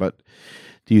care, but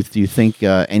do you think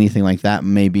anything like that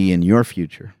may be in your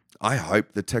future? I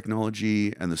hope the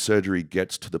technology and the surgery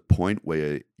gets to the point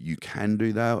where you can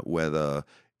do that, whether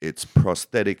it's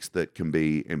prosthetics that can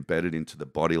be embedded into the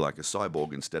body like a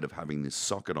cyborg instead of having this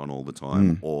socket on all the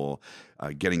time, or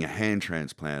getting a hand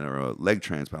transplant or a leg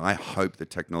transplant. I hope the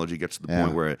technology gets to the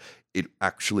point where it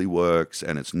actually works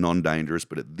and it's non-dangerous.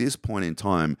 But at this point in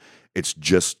time, it's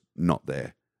just not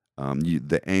there.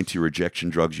 The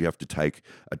anti-rejection drugs you have to take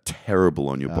are terrible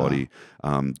on your body.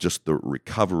 Just the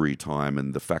recovery time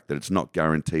and the fact that it's not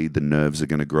guaranteed the nerves are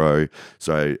going to grow.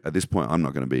 So at this point, I'm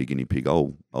not going to be a guinea pig.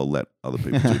 I'll let other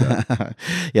people do that.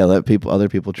 Let other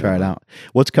people try it out.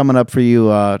 What's coming up for you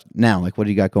now? Like, what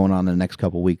do you got going on in the next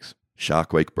couple of weeks?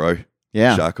 Shark Week, bro.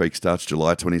 Yeah. Shark Week starts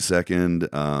July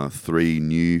 22nd. 3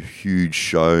 new huge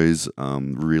shows.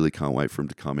 Really can't wait for them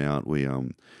to come out.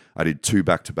 I did 2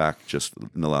 back-to-back just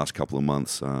in the last couple of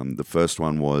months. The first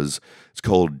one it's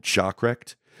called Shark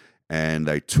Wrecked, and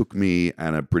they took me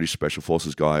and a British Special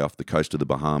Forces guy off the coast of the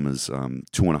Bahamas,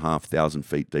 2,500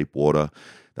 feet deep water.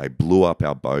 They blew up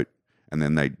our boat, and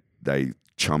then they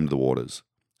chummed the waters.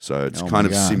 So it's kind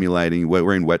of simulating,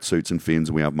 we're in wetsuits and fins,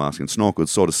 and we have masks and snorkels,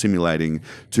 sort of simulating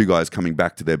 2 guys coming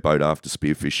back to their boat after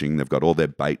spearfishing. They've got all their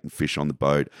bait and fish on the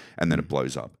boat, and then it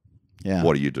blows up. Yeah.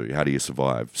 What do you do? How do you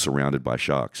survive surrounded by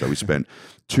sharks? So we spent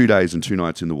 2 days and 2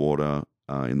 nights in the water,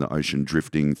 in the ocean,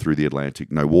 drifting through the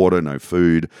Atlantic. No water, no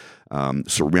food,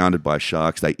 surrounded by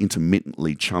sharks. They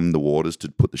intermittently chummed the waters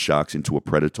to put the sharks into a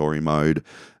predatory mode.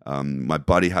 My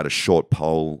buddy had a short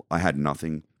pole. I had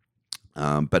nothing.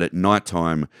 But at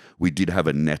nighttime, we did have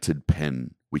a netted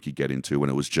pen we could get into,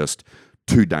 and it was just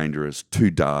too dangerous,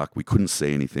 too dark. We couldn't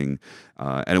see anything.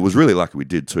 And it was really lucky we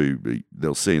did too.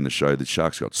 They'll see in the show that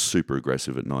sharks got super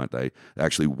aggressive at night. They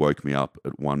actually woke me up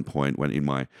at one point when in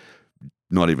my,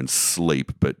 not even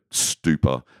sleep, but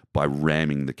stupor, by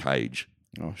ramming the cage.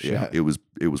 Oh, shit. Yeah, it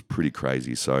was pretty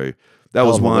crazy. So that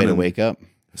was one way to wake up.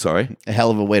 Sorry? A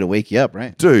hell of a way to wake you up,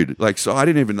 right? Dude, so I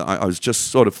didn't even, I was just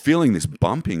sort of feeling this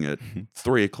bumping at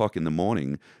 3 o'clock in the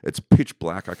morning. It's pitch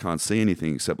black. I can't see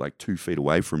anything except 2 feet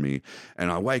away from me.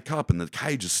 And I wake up and the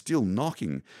cage is still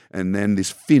knocking. And then this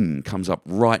fin comes up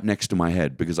right next to my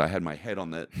head because I had my head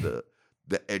on the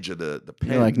edge of the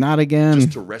pen. You're like, not again.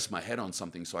 Just to rest my head on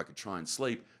something so I could try and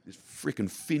sleep. This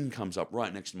freaking fin comes up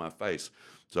right next to my face.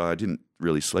 So I didn't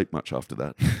really sleep much after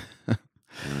that.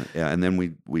 And then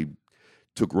we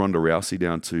took Ronda Rousey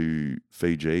down to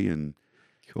Fiji and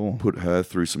put her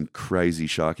through some crazy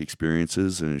shark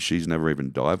experiences, and she's never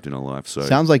even dived in her life. So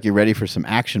sounds like you're ready for some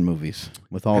action movies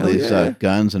with all these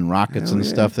guns and rockets and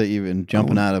stuff that you've been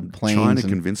jumping out of planes. Trying to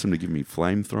convince them to give me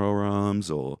flamethrower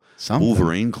arms or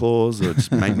Wolverine claws, or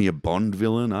just make me a Bond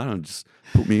villain. I don't just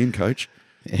put me in, coach.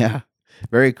 Yeah.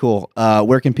 Very cool.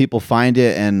 Where can people find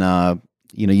it? And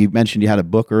you mentioned you had a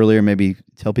book earlier. Maybe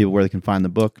tell people where they can find the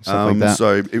book and stuff like that.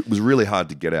 So it was really hard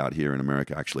to get out here in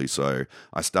America, actually. So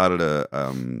I started a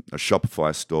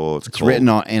Shopify store. It's written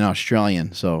in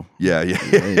Australian, so yeah.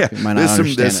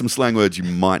 There's some slang words you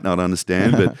might not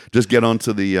understand, but just get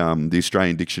onto the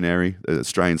Australian dictionary, the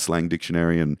Australian slang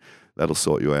dictionary, and that'll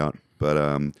sort you out.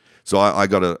 But so I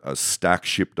got a stack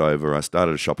shipped over. I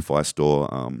started a Shopify store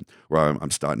where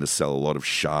I'm starting to sell a lot of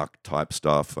shark type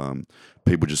stuff.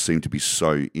 People just seem to be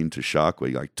so into Shark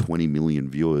Week, like 20 million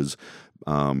viewers.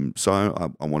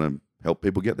 So I want to help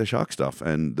people get their shark stuff.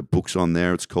 And the book's on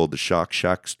there. It's called the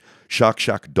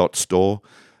SharkShack.store.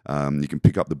 You can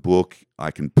pick up the book.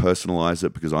 I can personalize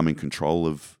it because I'm in control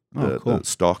of the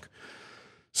stock.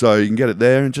 So you can get it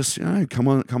there and just come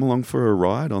along for a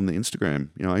ride on the Instagram.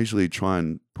 I usually try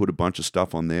and put a bunch of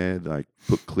stuff on there, like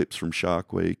put clips from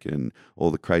Shark Week and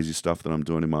all the crazy stuff that I'm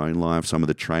doing in my own life, some of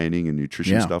the training and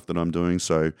nutrition stuff that I'm doing.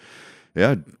 So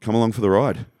yeah, come along for the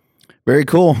ride. Very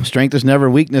cool. Strength is never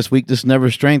weakness. Weakness is never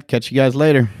strength. Catch you guys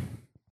later.